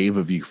a wave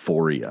of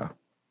euphoria.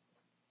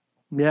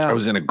 Yeah. I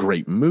was in a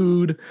great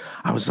mood.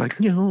 I was like,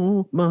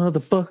 yo,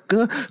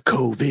 motherfucker,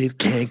 COVID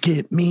can't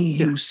get me,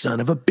 you son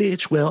of a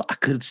bitch. Well, I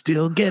could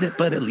still get it,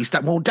 but at least I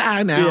won't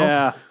die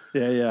now.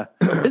 Yeah.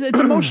 It's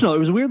emotional. It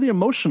was weirdly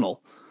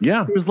emotional.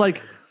 Yeah. It was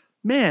like,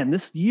 man,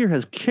 this year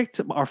has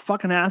kicked our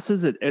fucking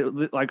asses.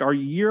 Like, our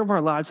year of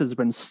our lives has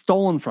been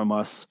stolen from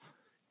us,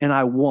 and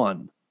I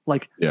won.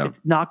 Like, It's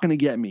not going to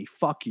get me.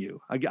 Fuck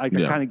you. I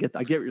get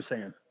what you're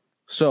saying.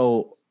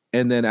 So,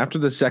 and then after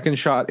the second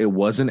shot, it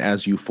wasn't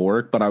as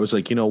euphoric, but I was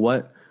like, you know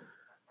what?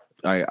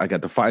 I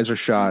got the Pfizer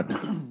shot.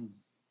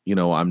 You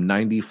know, I'm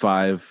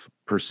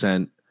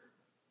 95%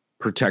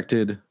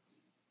 protected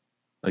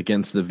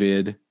against the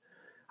vid.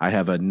 I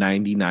have a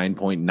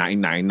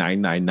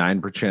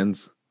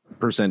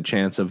 99.99999%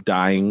 chance of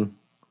dying.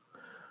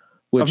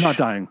 Of not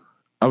dying.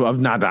 Of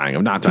not dying.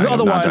 I'm not dying.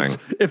 Otherwise,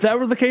 if that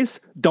were the case,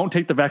 don't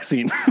take the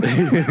vaccine.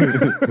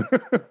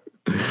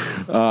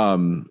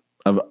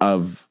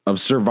 Of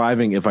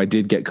surviving if I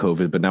did get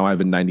COVID, but now I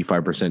have a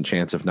 95%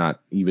 chance of not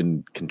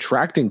even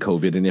contracting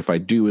COVID. And if I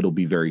do, it'll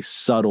be very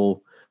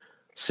subtle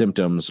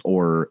symptoms,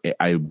 or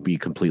I'd be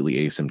completely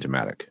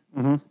asymptomatic.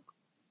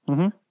 Mm-hmm.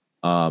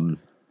 Mm-hmm.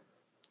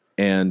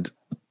 And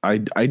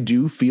I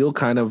do feel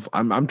kind of,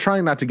 I'm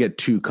trying not to get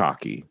too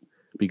cocky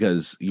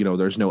because,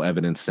 there's no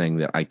evidence saying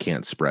that I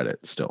can't spread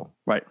it still.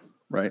 Right.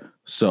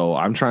 So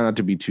I'm trying not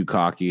to be too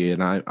cocky,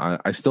 and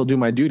I still do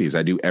my duties.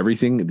 I do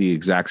everything the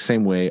exact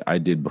same way I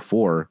did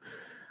before.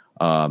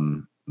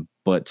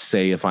 But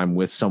say if I'm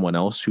with someone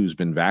else who's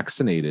been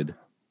vaccinated,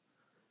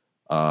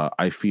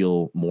 I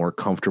feel more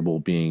comfortable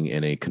being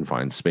in a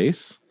confined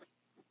space.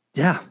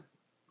 Yeah.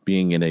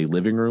 Being in a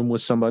living room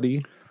with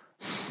somebody,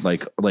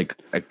 like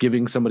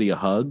giving somebody a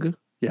hug.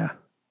 Yeah.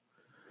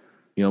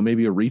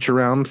 Maybe a reach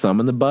around, thumb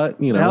in the butt.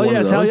 Hell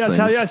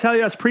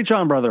yes. Preach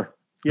on, brother.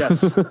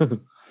 Yes.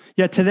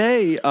 Yeah.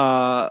 Today,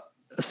 a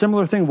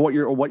similar thing of what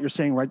you're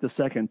saying right this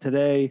second.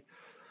 Today,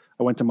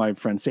 I went to my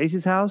friend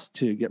Stacy's house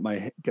to get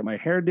my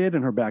hair did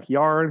in her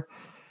backyard,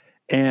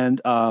 and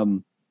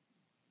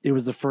it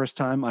was the first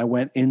time I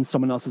went in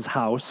someone else's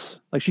house.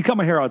 Like, she cut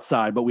my hair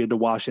outside, but we had to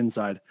wash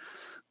inside.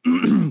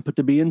 But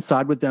to be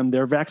inside with them,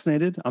 they're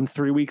vaccinated. I'm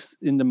 3 weeks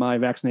into my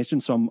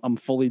vaccination, so I'm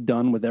fully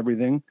done with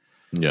everything.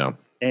 Yeah.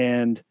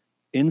 And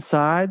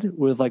inside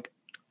with like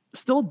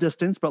still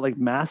distance, but like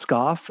mask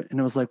off, and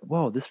it was like,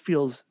 whoa, this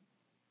feels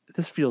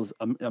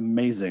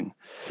amazing.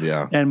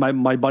 Yeah. And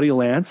my buddy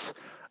Lance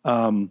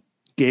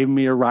gave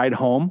me a ride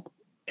home,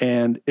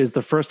 and is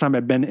the first time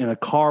I've been in a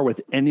car with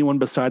anyone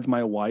besides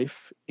my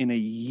wife in a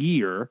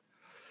year.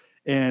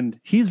 And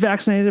he's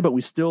vaccinated, but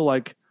we still,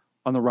 like,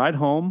 on the ride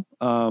home,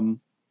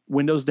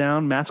 windows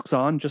down, masks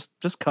on, just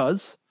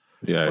cuz.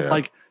 Yeah. But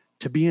like,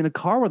 to be in a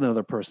car with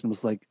another person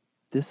was like,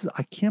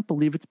 I can't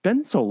believe it's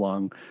been so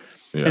long.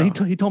 Yeah.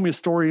 And he told me a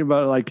story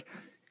about, like,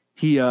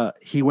 he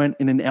went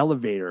in an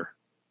elevator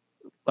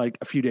like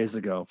a few days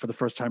ago for the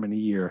first time in a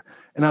year.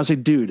 And I was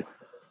like, dude,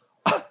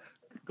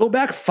 go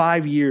back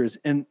 5 years.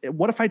 And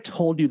what if I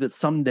told you that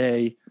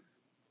someday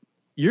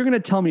you're going to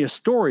tell me a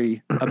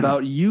story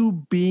about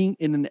you being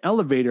in an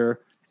elevator,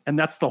 and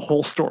that's the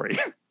whole story?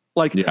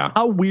 Like,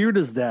 how weird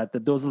is that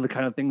those are the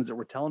kind of things that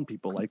we're telling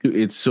people? Like,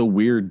 it's so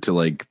weird to,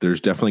 like,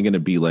 there's definitely going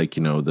to be, like,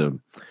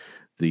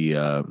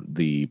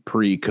 the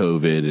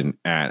pre-COVID and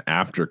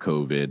after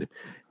COVID.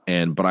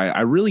 But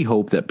I really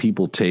hope that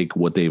people take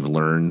what they've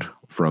learned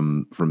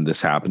from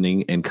this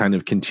happening and kind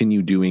of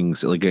continue doing,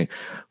 like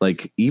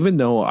even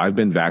though I've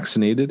been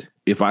vaccinated,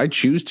 if I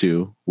choose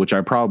to, which I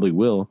probably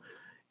will,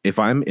 if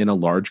I'm in a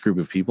large group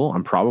of people,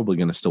 I'm probably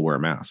going to still wear a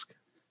mask.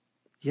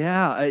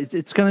 Yeah,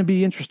 it's going to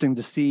be interesting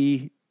to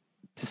see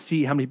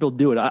how many people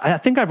do it. I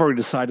think I've already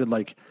decided,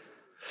 like,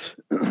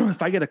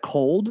 if I get a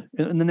cold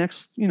in the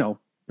next,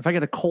 if I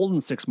get a cold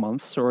in 6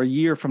 months or a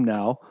year from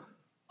now,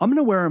 I'm going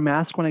to wear a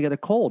mask when I get a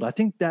cold. I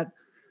think that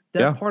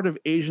part of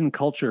Asian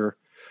culture,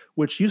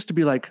 which used to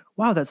be like,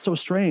 wow, that's so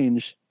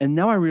strange. And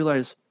now I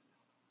realize,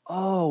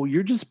 oh,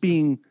 you're just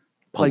being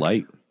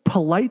polite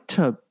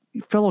to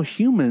fellow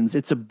humans.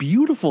 It's a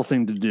beautiful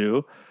thing to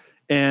do.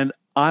 And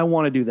I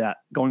want to do that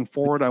going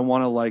forward. I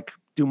want to, like,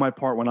 do my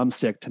part when I'm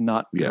sick to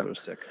not be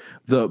others sick.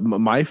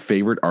 My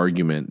favorite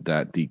argument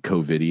that the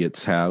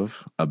COVIDiots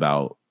have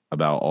about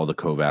all the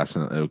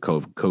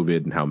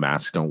COVID and how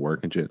masks don't work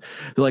and shit.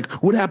 They're like,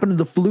 what happened to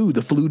the flu?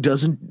 The flu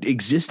doesn't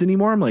exist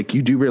anymore. I'm like,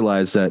 you do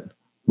realize that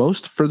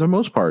for the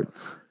most part,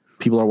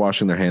 people are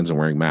washing their hands and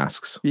wearing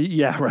masks.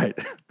 Yeah, right.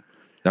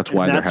 That's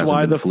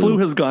why the flu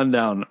has gone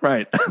down.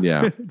 Right.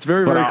 Yeah. It's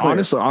very, very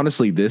clear.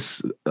 Honestly,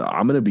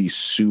 I'm going to be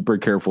super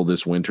careful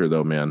this winter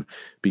though, man,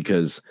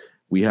 because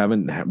we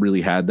haven't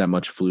really had that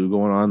much flu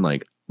going on.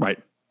 Like, right.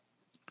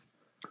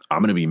 I'm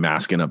going to be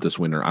masking up this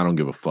winter. I don't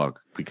give a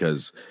fuck,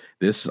 because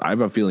I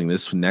have a feeling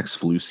this next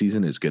flu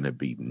season is going to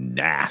be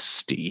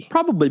nasty.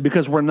 Probably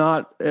because we're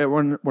not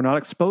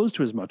exposed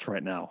to as much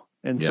right now.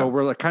 And so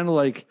we're kind of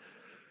like,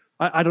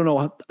 I don't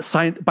know.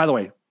 By the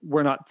way,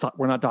 we're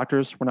not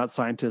doctors. We're not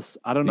scientists.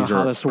 I don't know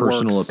how this works.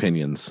 Personal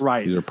opinions.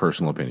 Right. These are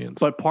personal opinions.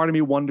 But part of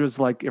me wonders,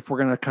 like, if we're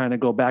going to kind of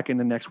go back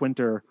into next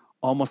winter,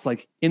 almost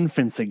like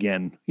infants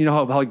again. You know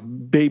how like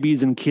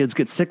babies and kids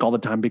get sick all the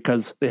time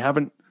because they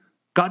haven't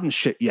gotten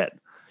shit yet.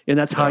 And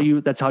that's how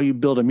you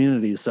build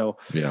immunity. So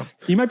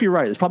you might be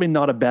right. It's probably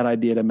not a bad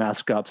idea to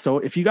mask up. So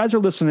if you guys are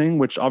listening,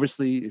 which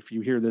obviously if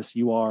you hear this,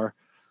 you are,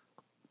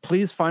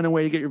 please find a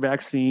way to get your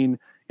vaccine.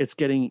 It's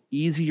getting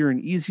easier and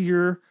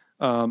easier.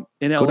 In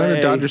LA, go down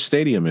to Dodger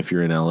Stadium if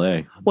you're in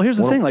LA. Well, here's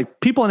the thing: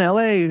 like, people in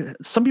LA,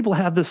 some people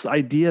have this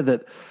idea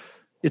that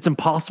it's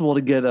impossible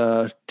to get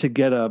an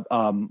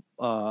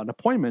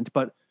appointment.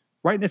 But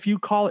right, if you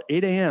call at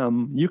 8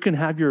 a.m., you can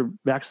have your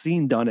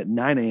vaccine done at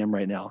 9 a.m.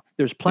 right now.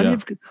 There's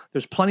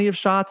plenty of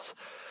shots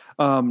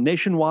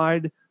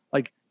nationwide.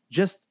 Like,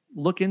 just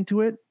look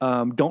into it.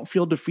 Don't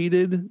feel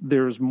defeated.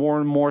 There's more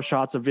and more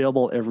shots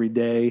available every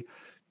day.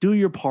 Do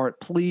your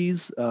part,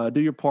 please. Do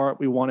your part.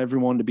 We want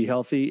everyone to be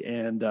healthy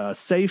and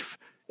safe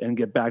and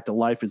get back to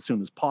life as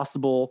soon as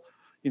possible.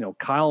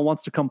 Kyle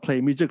wants to come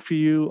play music for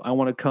you. I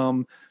want to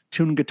come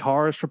tune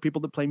guitars for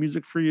people that play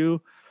music for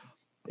you.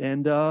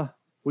 And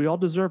we all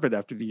deserve it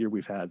after the year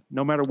we've had.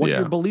 No matter what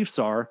your beliefs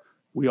are,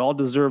 we all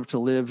deserve to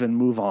live and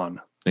move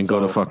on. And go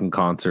to fucking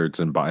concerts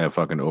and buy a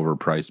fucking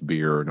overpriced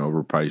beer or an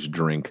overpriced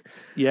drink.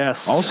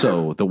 Yes.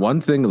 Also, the one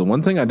thing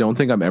I don't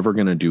think I'm ever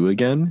going to do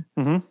again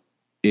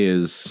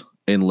is,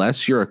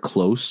 unless you're a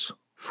close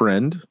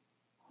friend,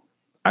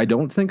 I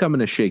don't think I'm going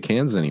to shake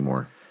hands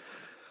anymore.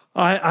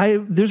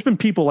 There's been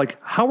people like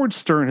Howard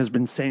Stern has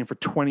been saying for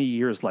 20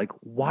 years, like,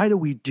 why do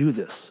we do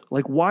this?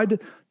 Like,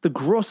 the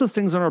grossest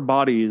things on our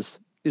bodies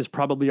is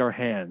probably our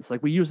hands.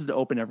 Like, we use it to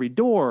open every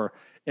door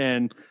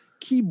and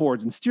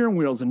keyboards and steering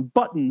wheels and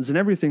buttons and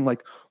everything.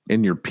 Like,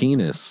 and your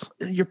penis,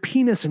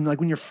 and like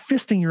when you're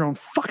fisting your own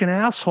fucking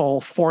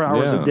asshole 4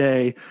 hours a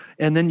day,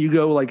 and then you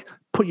go like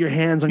put your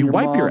hands on your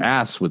wipe your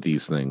ass with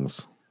these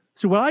things.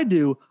 So what I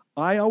do,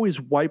 I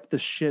always wipe the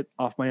shit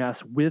off my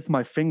ass with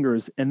my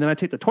fingers, and then I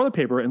take the toilet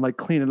paper and like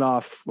clean it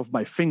off with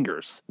my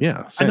fingers.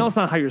 Yeah, same. I know it's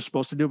not how you're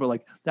supposed to do it, but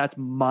like that's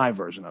my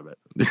version of it.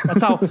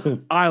 That's how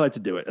I like to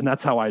do it, and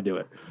that's how I do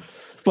it.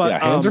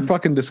 But hands are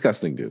fucking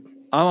disgusting, dude.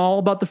 I'm all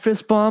about the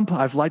fist bump.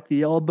 I've liked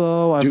the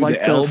elbow. I've liked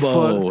the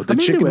elbow, foot. the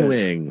chicken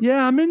wing.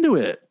 Yeah, I'm into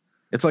it.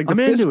 It's like the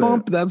fist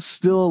bump. That's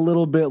still a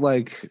little bit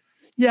like.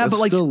 Yeah, but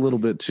like still a little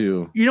bit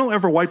too. You don't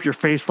ever wipe your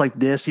face like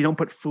this. You don't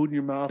put food in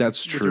your mouth.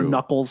 That's with true. Your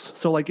knuckles.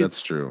 So like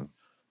that's true.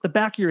 The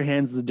back of your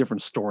hands is a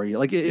different story.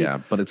 Like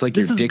but it's like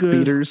your dick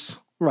beaters.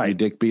 Right. Your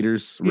dick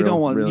beaters. You don't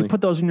want you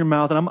put those in your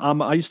mouth. And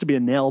I used to be a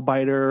nail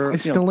biter. I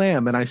still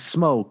am, and I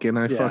smoke, and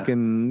I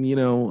fucking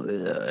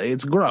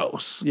it's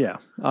gross. Yeah.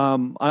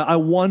 I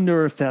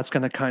wonder if that's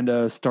going to kind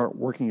of start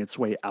working its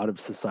way out of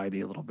society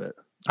a little bit.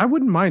 I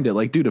wouldn't mind it.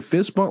 Like, dude, a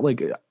fist bump,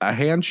 like a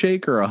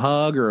handshake or a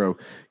hug or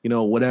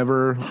a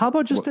whatever. How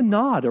about just a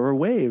nod or a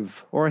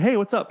wave or a, hey,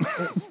 what's up?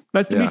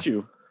 Nice to meet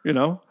you.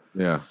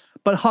 Yeah.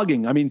 But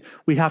hugging, I mean,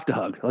 we have to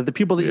hug. Like the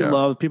people that you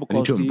love, people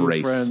close to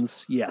you,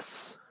 friends.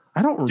 Yes.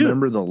 I don't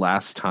remember the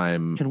last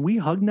time. Can we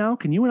hug now?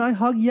 Can you and I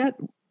hug yet?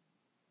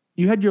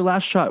 You had your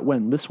last shot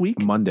when? This week?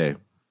 Monday. You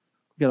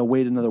got to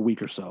wait another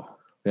week or so.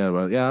 Yeah,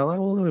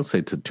 we'll say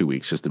 2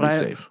 weeks just to be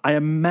safe. I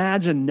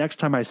imagine next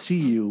time I see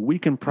you, we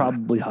can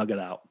probably hug it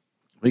out.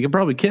 We can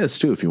probably kiss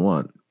too if you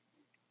want.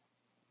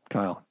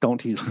 Kyle, don't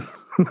tease me.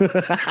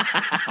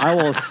 I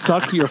will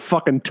suck your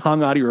fucking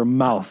tongue out of your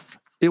mouth.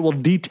 It will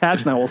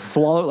detach and I will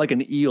swallow it like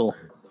an eel.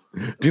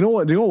 Do you know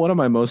what one of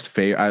my most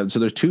favorite? So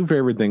there's two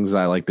favorite things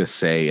I like to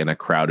say in a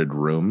crowded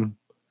room,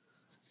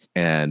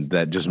 and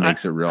that just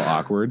makes it real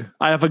awkward.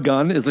 I have a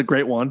gun is a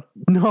great one.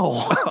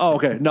 No. Oh,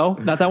 okay. No,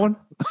 not that one.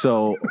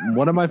 So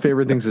one of my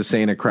favorite things to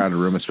say in a crowded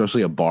room,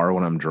 especially a bar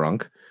when I'm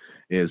drunk,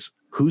 is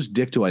whose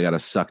dick do I got to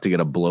suck to get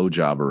a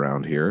blowjob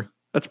around here?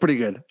 That's pretty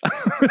good.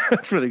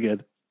 That's really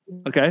good.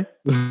 Okay.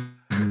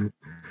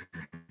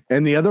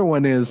 And the other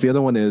one is be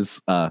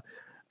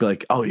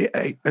like, oh yeah,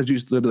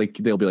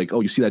 they'll be like,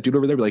 oh, you see that dude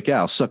over there? Be like, yeah,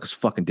 I'll suck his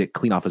fucking dick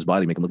clean off his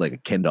body, make him look like a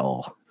Ken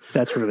doll.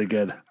 That's really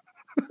good.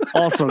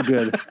 Also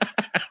good.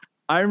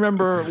 I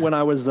remember when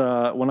I was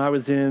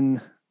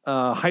in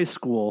high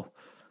school,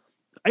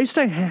 I used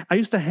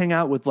to hang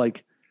out with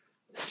like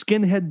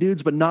skinhead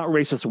dudes, but not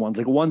racist ones,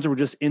 like ones that were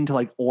just into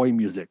like oi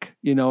music,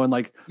 and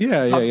like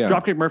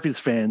Dropkick Murphys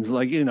fans,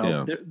 like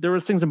there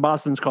was things in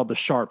Boston called the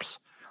Sharps.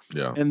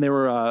 Yeah. And they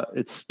were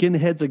it's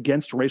skinheads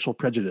against racial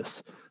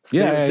prejudice.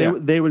 So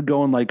they would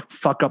go and like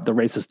fuck up the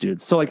racist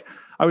dudes. So like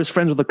I was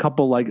friends with a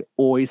couple like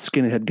oi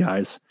skinhead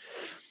guys.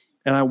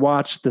 And I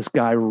watched this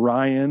guy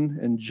Ryan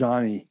and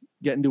Johnny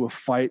get into a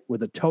fight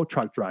with a tow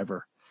truck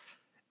driver.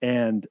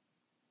 And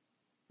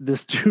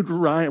this dude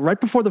Ryan, right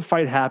before the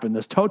fight happened,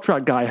 this tow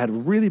truck guy had a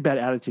really bad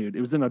attitude.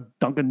 It was in a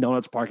Dunkin'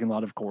 Donuts parking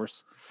lot, of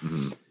course.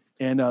 Mm-hmm.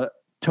 And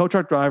tow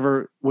truck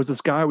driver was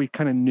this guy we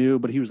kind of knew,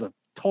 but he was a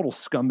total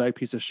scumbag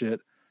piece of shit.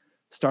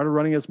 Started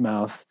running his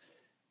mouth,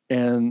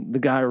 and the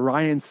guy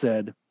Ryan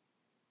said,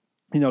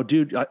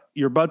 dude,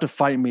 you're about to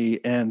fight me,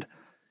 and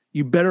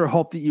you better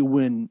hope that you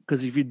win,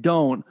 because if you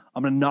don't,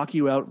 I'm going to knock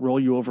you out, roll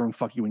you over, and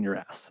fuck you in your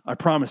ass. I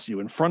promise you,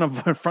 in front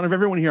of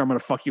everyone here, I'm going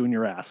to fuck you in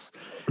your ass.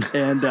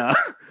 And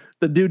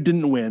the dude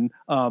didn't win.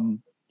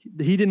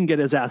 He didn't get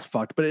his ass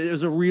fucked, but it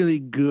was a really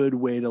good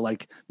way to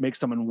like make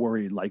someone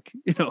worried. Like,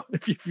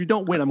 if you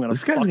don't win, I'm gonna.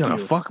 This guy's gonna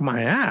fuck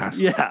my ass.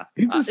 Yeah,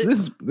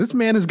 this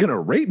man is gonna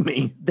rape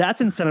me.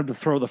 That's incentive to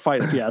throw the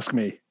fight, if you ask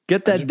me.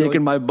 Get that dick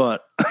in my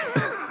butt.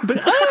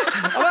 But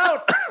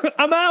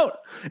I'm out.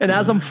 And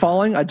as I'm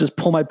falling, I just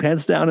pull my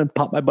pants down and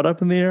pop my butt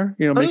up in the air.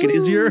 Make it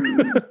easier.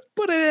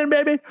 Put it in,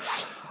 baby.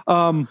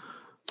 And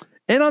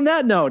on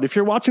that note, if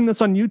you're watching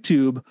this on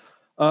YouTube,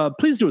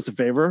 please do us a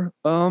favor.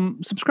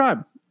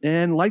 Subscribe.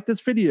 And like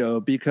this video,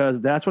 because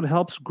that's what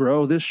helps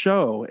grow this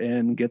show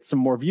and get some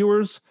more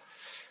viewers,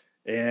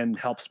 and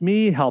helps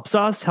me, helps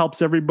us,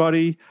 helps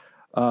everybody.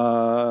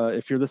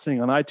 If you're listening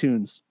on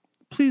iTunes,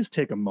 please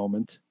take a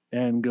moment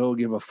and go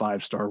give a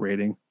 5-star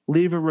rating.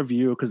 Leave a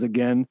review because,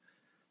 again,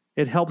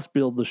 it helps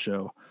build the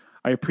show.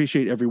 I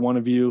appreciate every one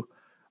of you.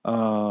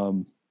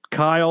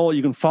 Kyle,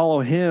 you can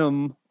follow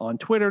him on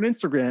Twitter and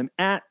Instagram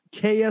at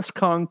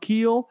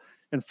KSConKeel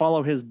and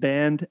follow his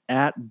band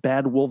at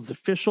Bad Wolves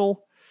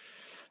Official.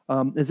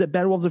 Is it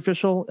Bad Wolves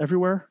Official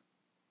everywhere?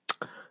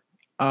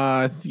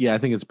 Yeah, I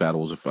think it's Bad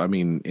Wolves. I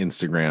mean,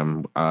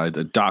 Instagram.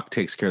 The Doc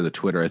takes care of the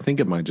Twitter. I think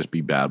it might just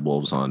be Bad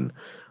Wolves on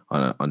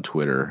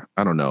Twitter.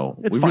 I don't know.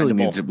 It's we findable. Really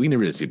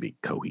need to be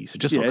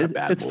cohesive. Just look at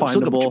Bad it's Wolves.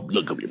 findable.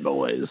 Look up your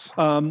boys.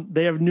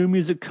 They have new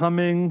music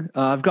coming.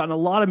 I've gotten a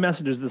lot of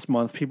messages this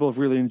month. People have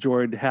really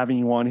enjoyed having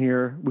you on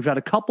here. We've had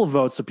a couple of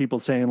votes of people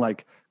saying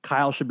like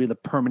Kyle should be the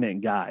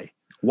permanent guy.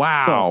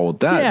 Wow,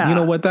 you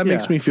know what? That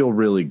makes me feel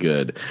really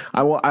good.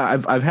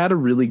 I've had a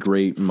really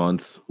great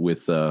month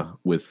with doing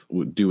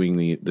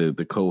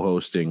the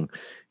co-hosting.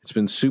 It's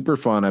been super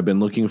fun. I've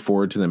been looking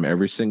forward to them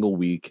every single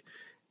week,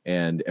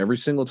 and every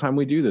single time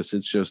we do this,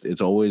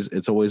 it's always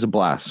a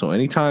blast. So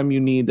anytime you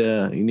need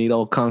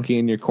old Conky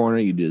in your corner,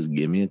 you just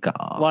give me a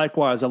call.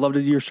 Likewise, I love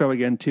to do your show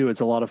again too.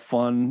 It's a lot of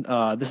fun.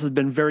 This has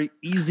been very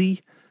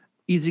easy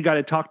guy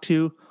to talk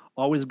to.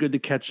 Always good to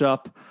catch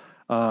up.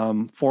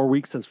 4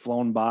 weeks has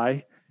flown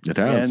by. It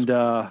has. And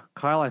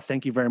Kyle, I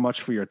thank you very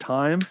much for your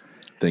time.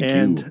 Thank you.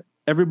 And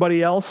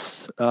everybody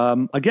else,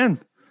 again,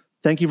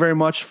 thank you very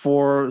much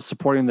for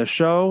supporting the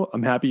show.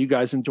 I'm happy you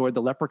guys enjoyed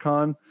the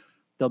Leprechaun.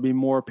 There'll be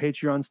more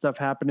Patreon stuff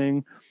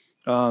happening.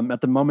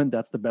 At the moment,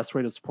 that's the best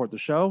way to support the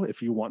show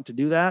if you want to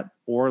do that.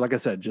 Or like I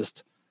said,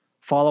 just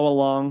follow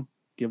along,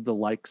 give the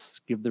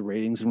likes, give the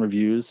ratings and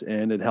reviews,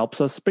 and it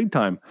helps us big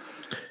time.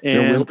 And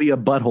there will be a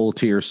butthole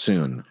tier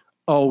soon.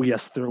 Oh,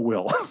 yes, there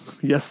will.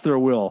 Yes, there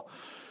will.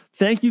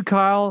 Thank you,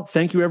 Kyle.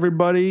 Thank you,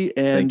 everybody.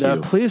 And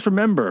please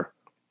remember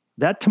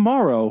that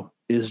tomorrow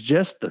is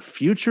just the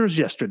future's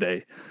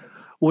yesterday.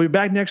 We'll be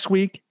back next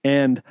week.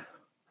 And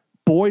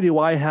boy, do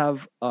I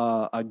have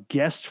a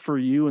guest for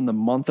you in the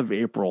month of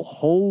April.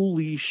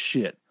 Holy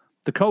shit.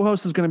 The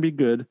co-host is going to be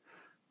good,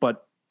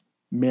 but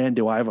man,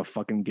 do I have a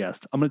fucking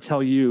guest. I'm going to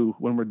tell you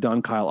when we're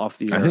done, Kyle, off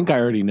the air. I think I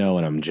already know,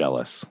 and I'm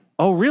jealous.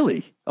 Oh,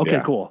 really? Okay,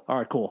 Yeah. Cool. All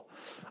right, cool.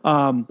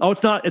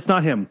 It's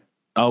not him.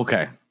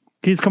 Okay.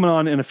 He's coming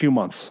on in a few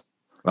months.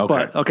 Okay.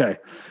 But, okay.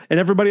 And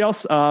everybody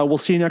else, we'll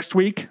see you next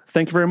week.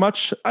 Thank you very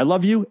much. I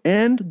love you,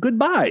 and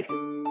goodbye.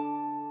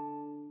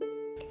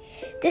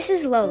 This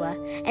is Lola,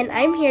 and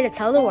I'm here to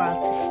tell the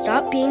world to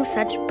stop being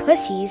such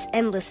pussies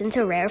and listen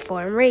to Rare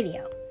Form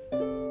Radio.